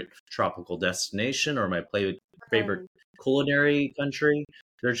favorite tropical destination, or my favorite Right. culinary country.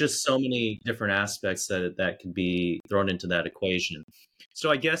 There's just so many different aspects that could be thrown into that equation.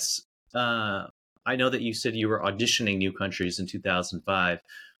 So I guess uh, I know that you said you were auditioning new countries in 2005.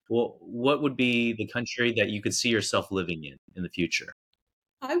 Well, what would be the country that you could see yourself living in the future?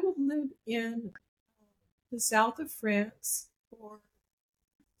 I would live in the south of France or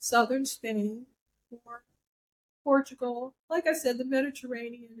southern Spain or Portugal. Like I said, the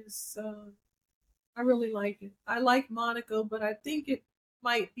Mediterranean is, I really like it. I like Monaco, but I think it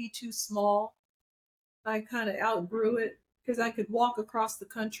might be too small. I kind of outgrew it because I could walk across the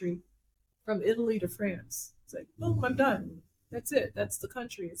country from Italy to France. It's like, boom, I'm done. That's it. That's the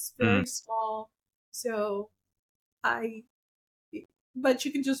country. It's Mhm. very small. So I, but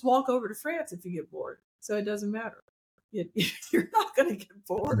you can just walk over to France if you get bored. So it doesn't matter. You're not going to get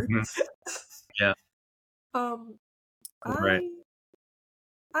bored. Mhm. Yeah, Um, right.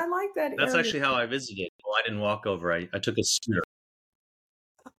 I I like that That's area. actually how I visited. Well, I didn't walk over. I took a scooter.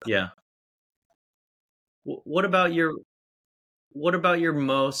 Yeah. What about your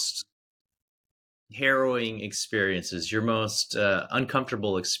most harrowing experiences, your most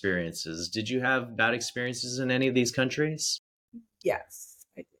uncomfortable experiences? Did you have bad experiences in any of these countries? Yes,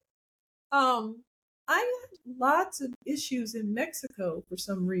 I did. I had lots of issues in Mexico for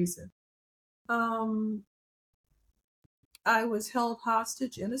some reason. Um, I was held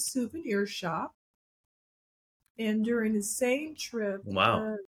hostage in a souvenir shop, and during the same trip, Wow.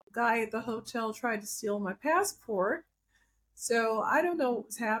 the guy at the hotel tried to steal my passport. So I don't know what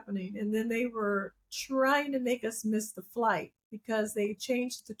was happening. And then they were trying to make us miss the flight because they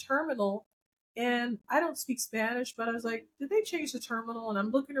changed the terminal. And I don't speak Spanish, but I was like, did they change the terminal? And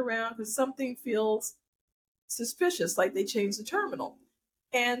I'm looking around because something feels suspicious, like they changed the terminal.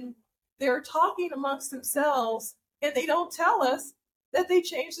 And they're talking amongst themselves and they don't tell us that they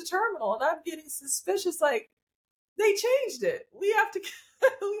changed the terminal. And I'm getting suspicious, like, they changed it. We have to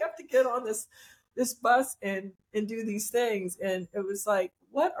we have to get on this bus and do these things. And it was like,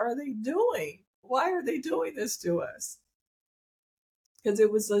 what are they doing? Why are they doing this to us? Because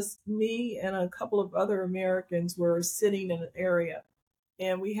it was just me and a couple of other Americans were sitting in an area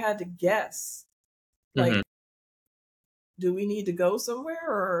and we had to guess, like, Hmm. do we need to go somewhere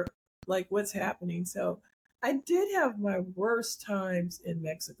or like what's happening? So I did have my worst times in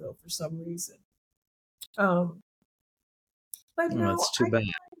Mexico for some reason. Um, but Oh, no, that's too bad.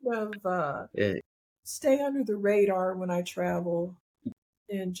 I kind of It, stay under the radar when I travel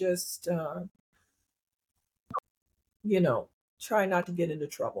and just, you know, try not to get into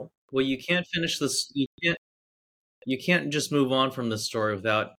trouble. well, you can't finish this. You can't just move on from the story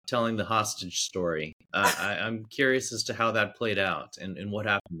without telling the hostage story. I'm curious as to how that played out and what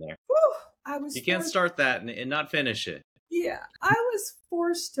happened there. Whew, I was You can't forced, start that and not finish it. yeah, I was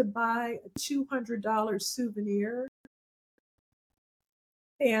forced to buy a $200 souvenir.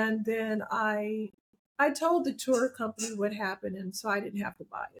 And then I told the tour company what happened, and so I didn't have to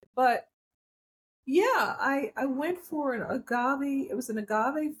buy it. But yeah, I went for an agave. It was an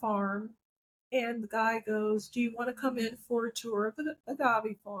agave farm, and the guy goes, "Do you want to come in for a tour of the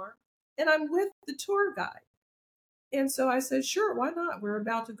agave farm?" And I'm with the tour guide, and so I said, "Sure, why not? We're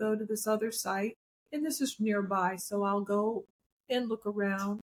about to go to this other site, and this is nearby, so I'll go and look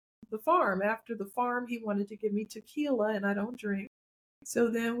around the farm." After the farm, he wanted to give me tequila, and I don't drink. So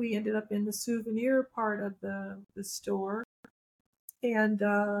then we ended up in the souvenir part of the store, and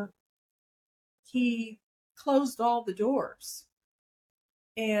he closed all the doors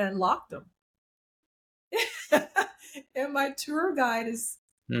and locked them. And my tour guide is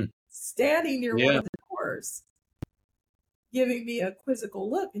Hmm. standing near one Yeah. of the doors, giving me a quizzical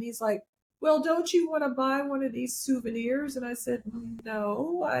look, and he's like, "Well, don't you want to buy one of these souvenirs?" And I said,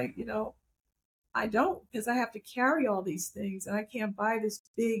 "No, I don't, because I have to carry all these things, and I can't buy this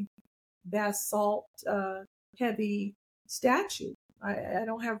big basalt heavy statue. I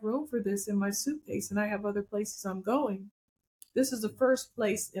don't have room for this in my suitcase, and I have other places I'm going. This is the first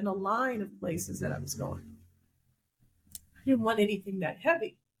place in a line of places that I was going. I didn't want anything that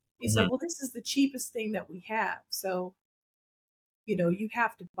heavy." He's like, Mhm. "Well, this is the cheapest thing that we have. So, you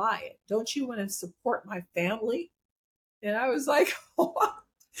have to buy it. Don't you want to support my family?" And I was like, "What?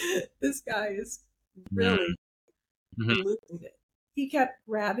 This guy is really Mhm. losing it." He kept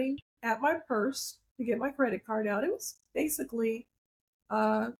grabbing at my purse to get my credit card out. It was basically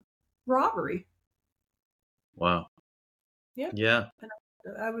uh, robbery. Wow. Yeah, Yeah. and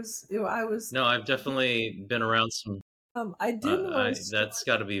I was. No, I've definitely been around some. I didn't want to That's start.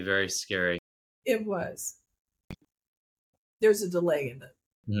 got to be very scary. It was. There's a delay in the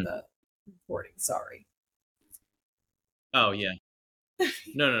Mhm. the reporting. Sorry. Oh yeah.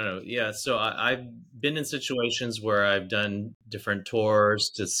 No, no, no. Yeah. So I've been in situations where I've done different tours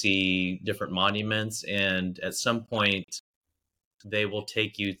to see different monuments, and at some point they will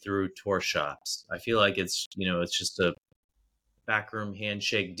take you through tour shops. I feel like it's just a backroom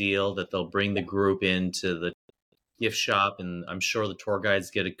handshake deal that they'll bring the group into the gift shop, and I'm sure the tour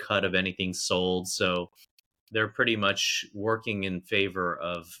guides get a cut of anything sold. So they're pretty much working in favor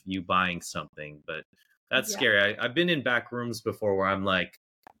of you buying something. But that's Yeah. scary. I've been in back rooms before where I'm like,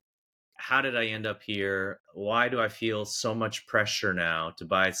 how did I end up here? Why do I feel so much pressure now to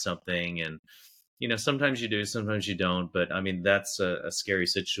buy something? And sometimes you do, sometimes you don't. But I mean, that's a scary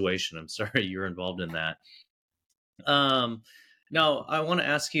situation. I'm sorry you're involved in that. Um, Now I want to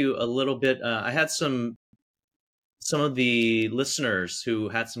ask you a little bit. I had some of the listeners who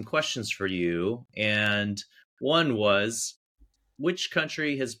had some questions for you, and one was, which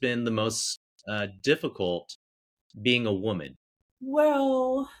country has been the most difficult being a woman?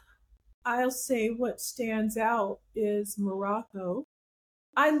 Well, I'll say what stands out is Morocco.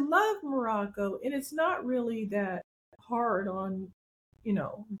 I love Morocco, and it's not really that hard on,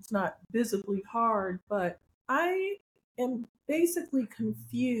 it's not visibly hard, but I am basically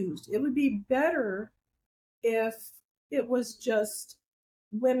confused. It would be better if it was just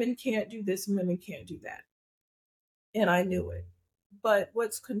women can't do this and women can't do that. And I knew it. But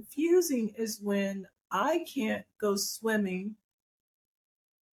what's confusing is when I can't go swimming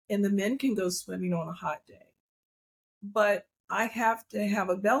and the men can go swimming on a hot day. But I have to have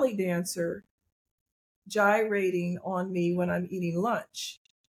a belly dancer gyrating on me when I'm eating lunch.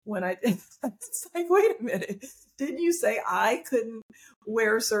 When I, it's like, wait a minute, didn't you say I couldn't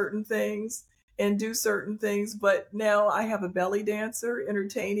wear certain things and do certain things, but now I have a belly dancer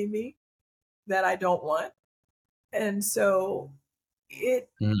entertaining me that I don't want? And so it,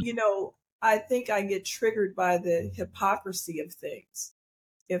 Mm. you know, I think I get triggered by the hypocrisy of things.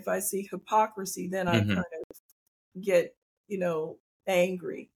 If I see hypocrisy, then I Hmm. kind of get,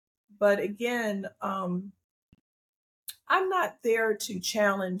 angry. But again, I'm not there to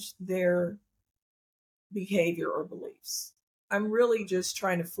challenge their behavior or beliefs. I'm really just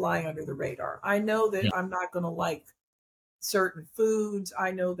trying to fly under the radar. I know that I'm not going to like certain foods.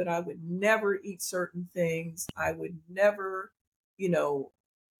 I know that I would never eat certain things. I would never, you know,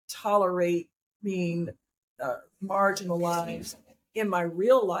 tolerate being marginalized in my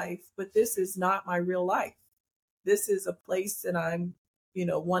real life, but this is not my real life. This is a place that I'm,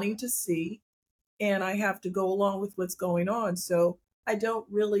 wanting to see, and I have to go along with what's going on. So I don't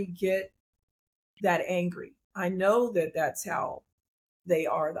really get that angry. I know that that's how they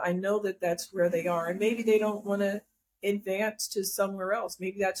are. I know that that's where they are. And maybe they don't want to advance to somewhere else.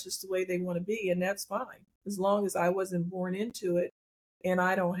 Maybe that's just the way they want to be, and that's fine. As long as I wasn't born into it and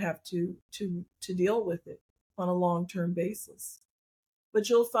I don't have to deal with it on a long-term basis. But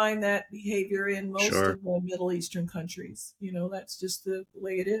you'll find that behavior in most Sure. of the Middle Eastern countries. That's just the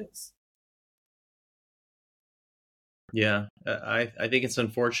way it is. Yeah, I think it's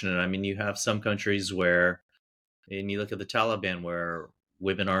unfortunate. I mean, you have some countries where, and you look at the Taliban, where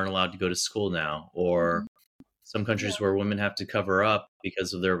women aren't allowed to go to school now, or Mhm. some Yeah, countries where women have to cover up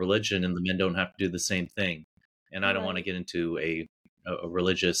because of their religion, and the men don't have to do the same thing. And I don't want to right. get into a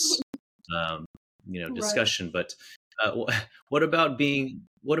religious, um, Right. discussion, but what about being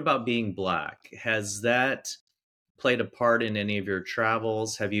black? Has that played a part in any of your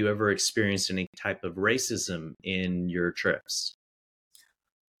travels? Have you ever experienced any type of racism in your trips?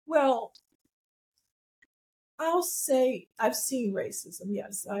 Well, I'll say I've seen racism.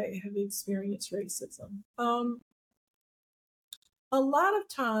 Yes, I have experienced racism. A lot of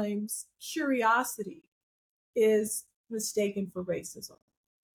times, curiosity is mistaken for racism.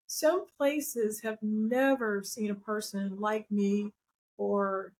 Some places have never seen a person like me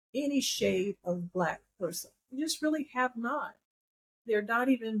or any shade of black person. You just really have not. They're not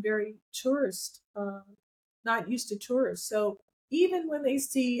even very not used to tourists. So even when they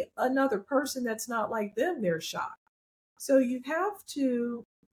see another person that's not like them, they're shocked. So you have to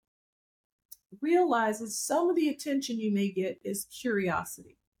realize that some of the attention you may get is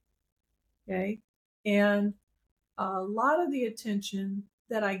curiosity. Okay. And a lot of the attention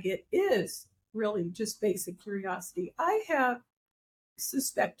that I get is really just basic curiosity. I have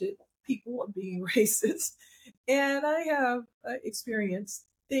suspected people of being racist, and I have experienced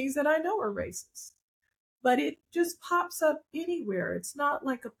things that I know are racist, but it just pops up anywhere. It's not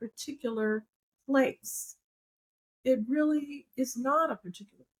like a particular place. It really is not a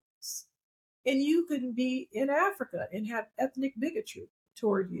particular place. And you can be in Africa and have ethnic bigotry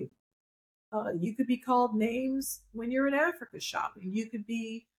toward you. You could be called names when you're in Africa shopping. You could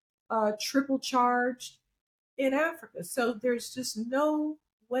be triple charged in Africa. So there's just no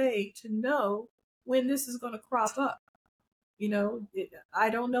way to know when this is going to crop up. I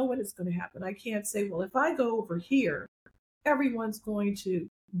don't know when it's going to happen. I can't say, well, if I go over here, everyone's going to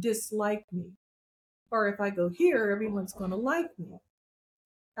dislike me. Or if I go here, everyone's going to like me.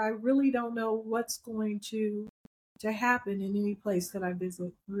 I really don't know what's going to happen in any place that I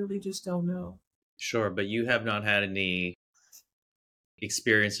visit. I really just don't know. Sure, but you have not had any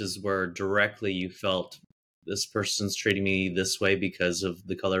experiences where directly you felt this person's treating me this way because of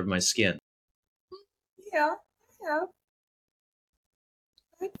the color of my skin. Yeah, yeah.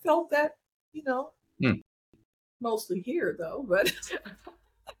 I felt that, you know, Hmm. mostly here though, but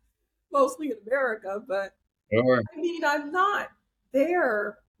mostly in America. But Sure. I mean, I'm not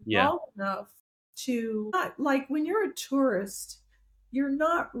there Yeah. long enough to not like when you're a tourist, you're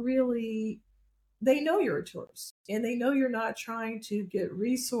not really, they know you're a tourist and they know you're not trying to get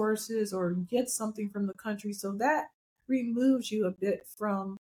resources or get something from the country. So that removes you a bit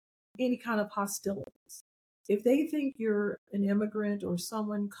from any kind of hostility. If they think you're an immigrant or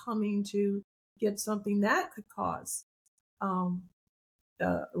someone coming to get something, that could cause um,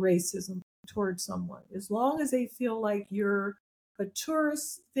 racism towards someone. As long as they feel like you're a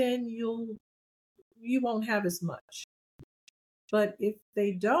tourist, then you won't have as much. But if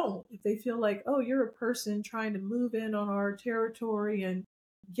they don't, if they feel like, oh, you're a person trying to move in on our territory and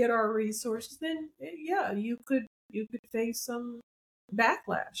get our resources, then yeah, you could face some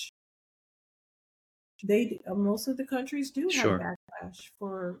backlash. They Most of the countries do have Sure. backlash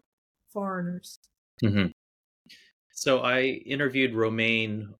for foreigners. Hmm. So I interviewed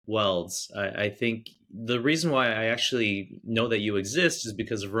Romaine Wells. I think the reason why I actually know that you exist is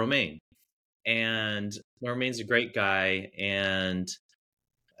because of Romaine. And Romaine's a great guy, and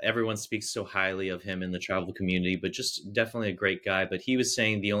everyone speaks so highly of him in the travel community, but just definitely a great guy. But he was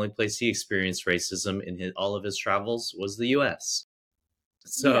saying the only place he experienced racism in all of his travels was the US. Yeah,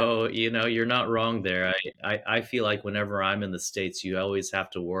 So, you're not wrong there. I feel like whenever I'm in the States, you always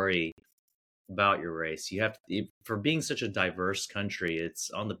have to worry about your race. You have to, for being such a diverse country, it's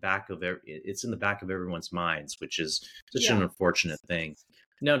in the back of everyone's minds, which is such an yeah. unfortunate thing.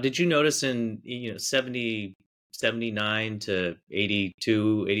 Now, did you notice in 79 to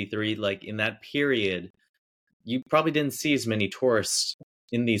 82, 83, like in that period, you probably didn't see as many tourists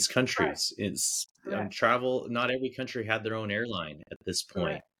in these Right. countries. It's Correct. travel. Not every country had their own airline at this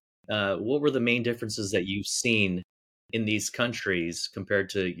point. Correct. What were the main differences that you've seen in these countries compared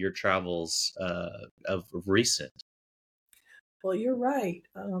to your travels of recent? Well, you're right.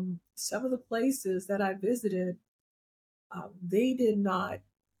 Some of the places that I visited, they did not,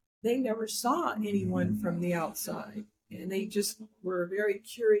 they never saw anyone from the outside. And they just were very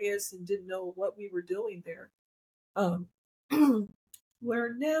curious and didn't know what we were doing there. Um,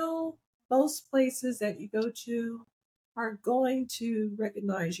 where now most places that you go to are going to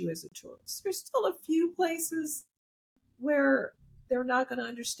recognize you as a tourist. There's still a few places where they're not going to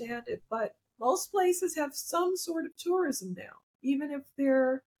understand it, but most places have some sort of tourism now, even if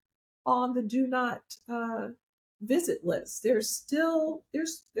they're on the do not visit list. There's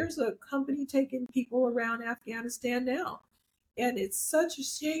a company taking people around Afghanistan now, and it's such a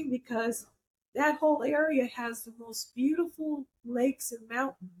shame because that whole area has the most beautiful lakes and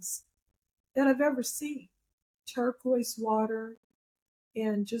mountains that I've ever seen. Turquoise water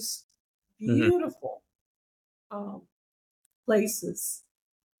and just Hmm. beautiful um, places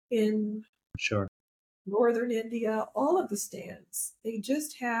in Sure. northern India. All of the stands, they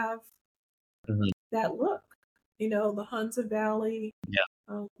just have Hmm. that look. The Hunza Valley, Yeah.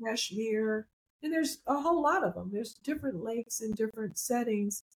 Kashmir, and there's a whole lot of them. There's different lakes in different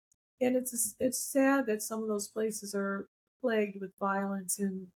settings, and it's sad that some of those places are plagued with violence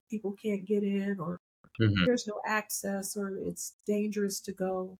and people can't get in, or Hmm. there's no access, or it's dangerous to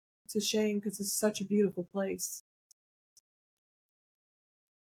go. It's a shame because it's such a beautiful place.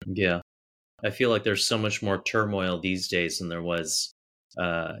 Yeah. I feel like there's so much more turmoil these days than there was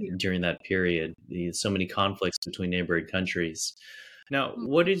Yeah. during that period. So many conflicts between neighboring countries. Now,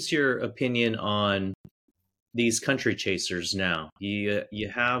 what is your opinion on these country chasers now? You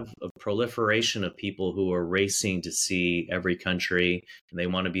have a proliferation of people who are racing to see every country, and they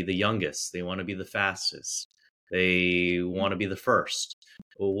want to be the youngest, they want to be the fastest, they want to be the first.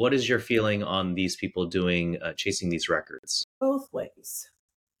 Well, what is your feeling on these people doing chasing these records? Both ways.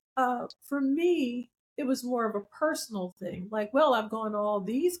 For me, it was more of a personal thing. Like, well, I've gone to all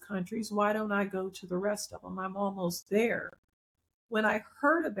these countries. Why don't I go to the rest of them? I'm almost there. When I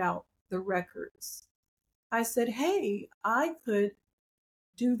heard about the records, I said, hey, I could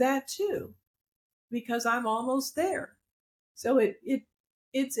do that too because I'm almost there. So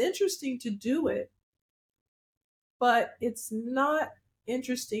it's interesting to do it, but it's not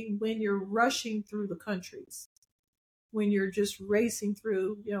interesting when you're rushing through the countries. When you're just racing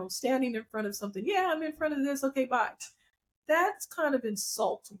through, standing in front of something. Yeah, I'm in front of this. Okay, bye. That's kind of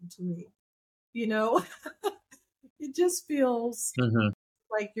insulting to me. You know, it just feels Hmm.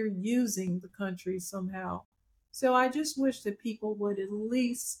 like you're using the country somehow. So I just wish that people would at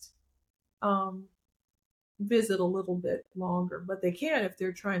least um, visit a little bit longer, but they can if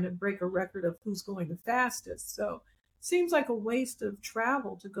they're trying to break a record of who's going the fastest. So it seems like a waste of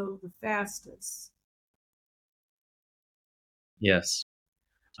travel to go the fastest. Yes.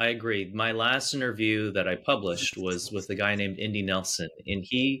 I agree. My last interview that I published was with a guy named Indy Nelson, and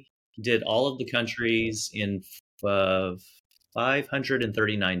he did all of the countries in uh,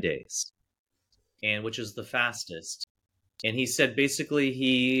 539 days, and which is the fastest. And he said basically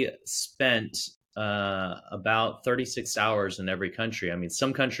he spent about 36 hours in every country. I mean,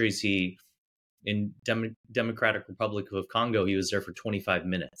 some countries in Democratic Republic of Congo, he was there for 25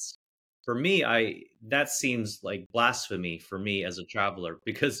 minutes for me, I that seems like blasphemy for me as a traveler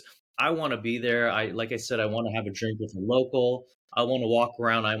because I want to be there. Like I said, I want to have a drink with a local. I want to walk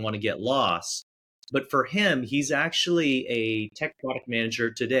around. I want to get lost. But for him, he's actually a tech product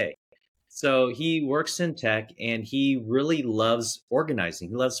manager today. So he works in tech and he really loves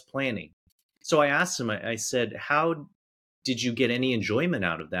organizing. He loves planning. So I asked him, I said, how did you get any enjoyment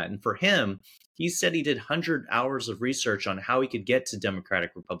out of that? And for him, he said he did 100 hours of research on how he could get to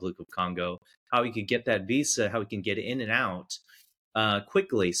Democratic Republic of Congo, how he could get that visa, how he can get in and out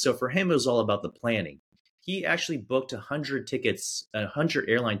quickly. So for him, it was all about the planning. He actually booked 100 tickets, 100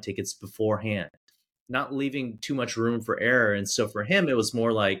 airline tickets beforehand, not leaving too much room for error. And so for him, it was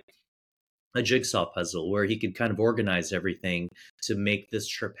more like a jigsaw puzzle where he could kind of organize everything to make this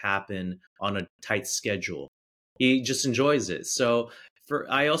trip happen on a tight schedule. He just enjoys it. So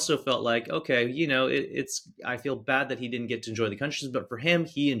I also felt like, okay, it's I feel bad that he didn't get to enjoy the countries, but for him,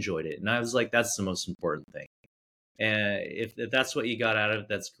 he enjoyed it, and I was like, that's the most important thing. And if that's what you got out of it,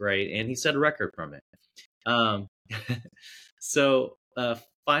 that's great. And he set a record from it. Um, so,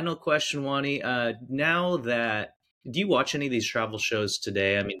 final question, Wani. Now that do you watch any of these travel shows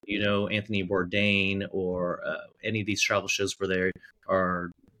today? I mean, do you know Anthony Bourdain or any of these travel shows where they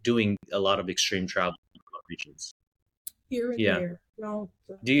are doing a lot of extreme travel regions? Here and Yeah. there. Well,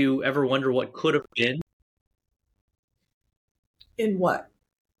 Do you ever wonder what could have been? in what?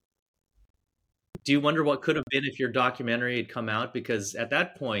 Do you wonder what could have been if your documentary had come out? Because at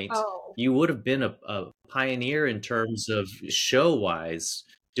that point, Oh, you would have been a pioneer in terms of show wise,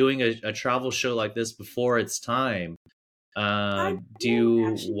 doing a travel show like this before its time. I Do don't you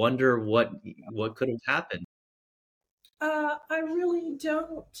actually. wonder what could have happened? I really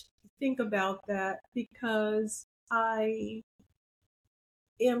don't think about that because I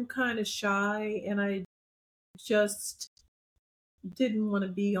am kind of shy and I just didn't want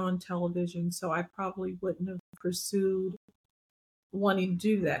to be on television, so I probably wouldn't have pursued wanting to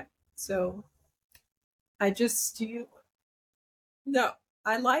do that. So I just you no,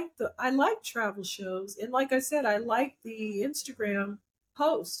 I like travel shows, and like I said, I like the Instagram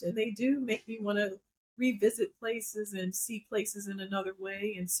posts, and they do make me want to revisit places and see places in another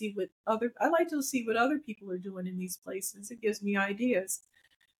way and see what other I like to see what other people are doing in these places. It gives me ideas,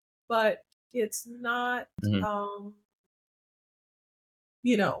 but it's not Mhm. um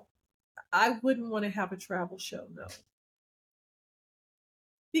you know I wouldn't want to have a travel show, no.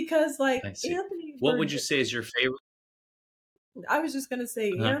 Because like I see. Anthony What would you Bourdain, say is your favorite? I was just gonna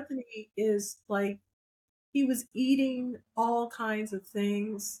say Uh-huh. Anthony is like he was eating all kinds of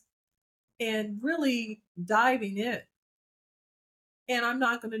things and really diving in. And I'm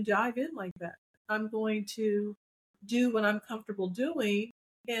not gonna dive in like that. I'm going to do what I'm comfortable doing,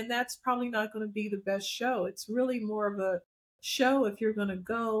 and that's probably not gonna be the best show. It's really more of a show if you're gonna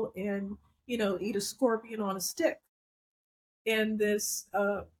go and, eat a scorpion on a stick. And this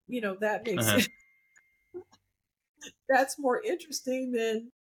that makes Uh-huh. it that's more interesting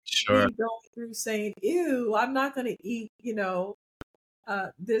than Sure. me going through saying, "Ew, I'm not going to eat,"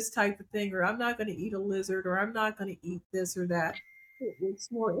 this type of thing, or I'm not going to eat a lizard, or I'm not going to eat this or that.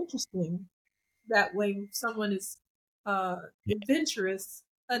 It's more interesting that way. Someone is adventurous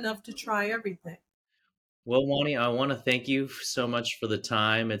enough to try everything. Well, Wani, I want to thank you so much for the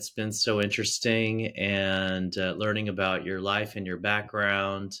time. It's been so interesting and learning about your life and your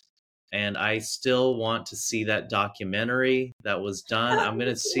background. And I still want to see that documentary that was done. I'm going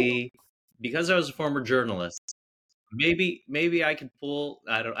Me to too. see, because I was a former journalist, maybe I could pull,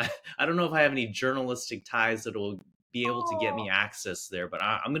 I don't know if I have any journalistic ties that will be able to get Oh, me access there, but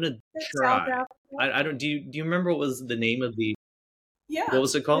I'm going to in South try. Africa. I don't, do you remember what was the name of what Yeah,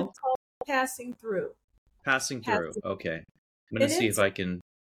 was it called? it's called passing through. Passing through. Passing, Okay. I'm gonna and see if it's I can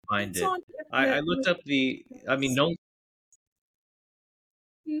find it's it. on I internet looked up I mean, movies. no,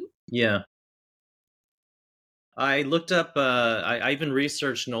 yeah. I looked up, I even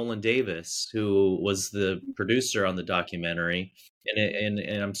researched Nolan Davis, who was the producer on the documentary. And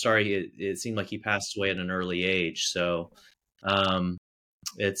I'm sorry, it seemed like he passed away at an early age. So, um,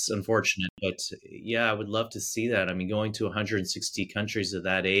 it's unfortunate, but yeah, I would love to see that. I mean, going to 160 countries at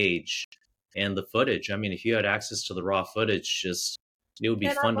that age and the footage. I mean, if you had access to the raw footage, just it would be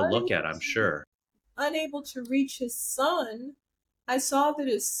And fun to I'm look at, I'm sure. unable to reach his son. I saw that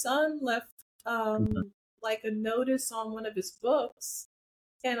his son left Mhm. like a notice on one of his books,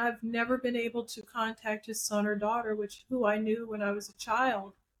 and I've never been able to contact his son or daughter, which who I knew when I was a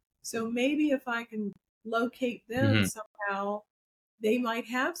child. So maybe if I can locate them Mhm. somehow, they might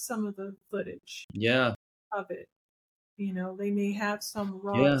have some of the footage Yeah, of it. They may have some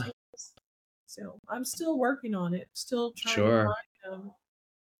raw yeah, tapes. So I'm still working on it, still trying to sure. find them.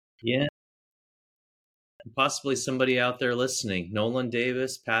 Yeah. Possibly somebody out there listening. Nolan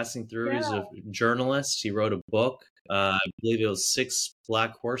Davis, passing through. He's Yeah. a journalist. He wrote a book. I believe it was Six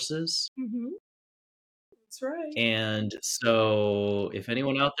Black Horses. Hmm. That's right. And so, if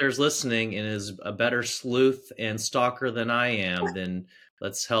anyone out there is listening and is a better sleuth and stalker than I am, then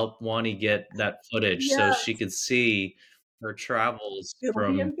let's help Wani get that footage so she Yes. could see her travels It'll be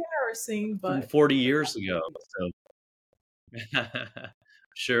from embarrassing, but 40 years ago. So,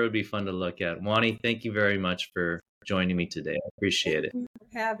 sure, it would be fun to look at. Wani, thank you very much for joining me today. I appreciate thank it. you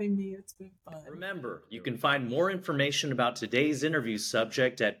for having me. It's been fun. Remember, you can find more information about today's interview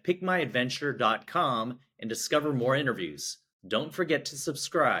subject at pickmyadventure.com and discover more interviews. Don't forget to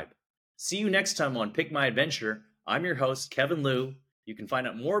subscribe. See you next time on Pick My Adventure. I'm your host, Kevin Liu. You can find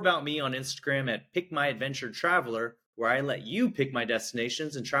out more about me on Instagram at Pick My Adventure Traveler, where I let you pick my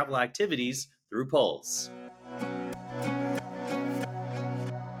destinations and travel activities through polls.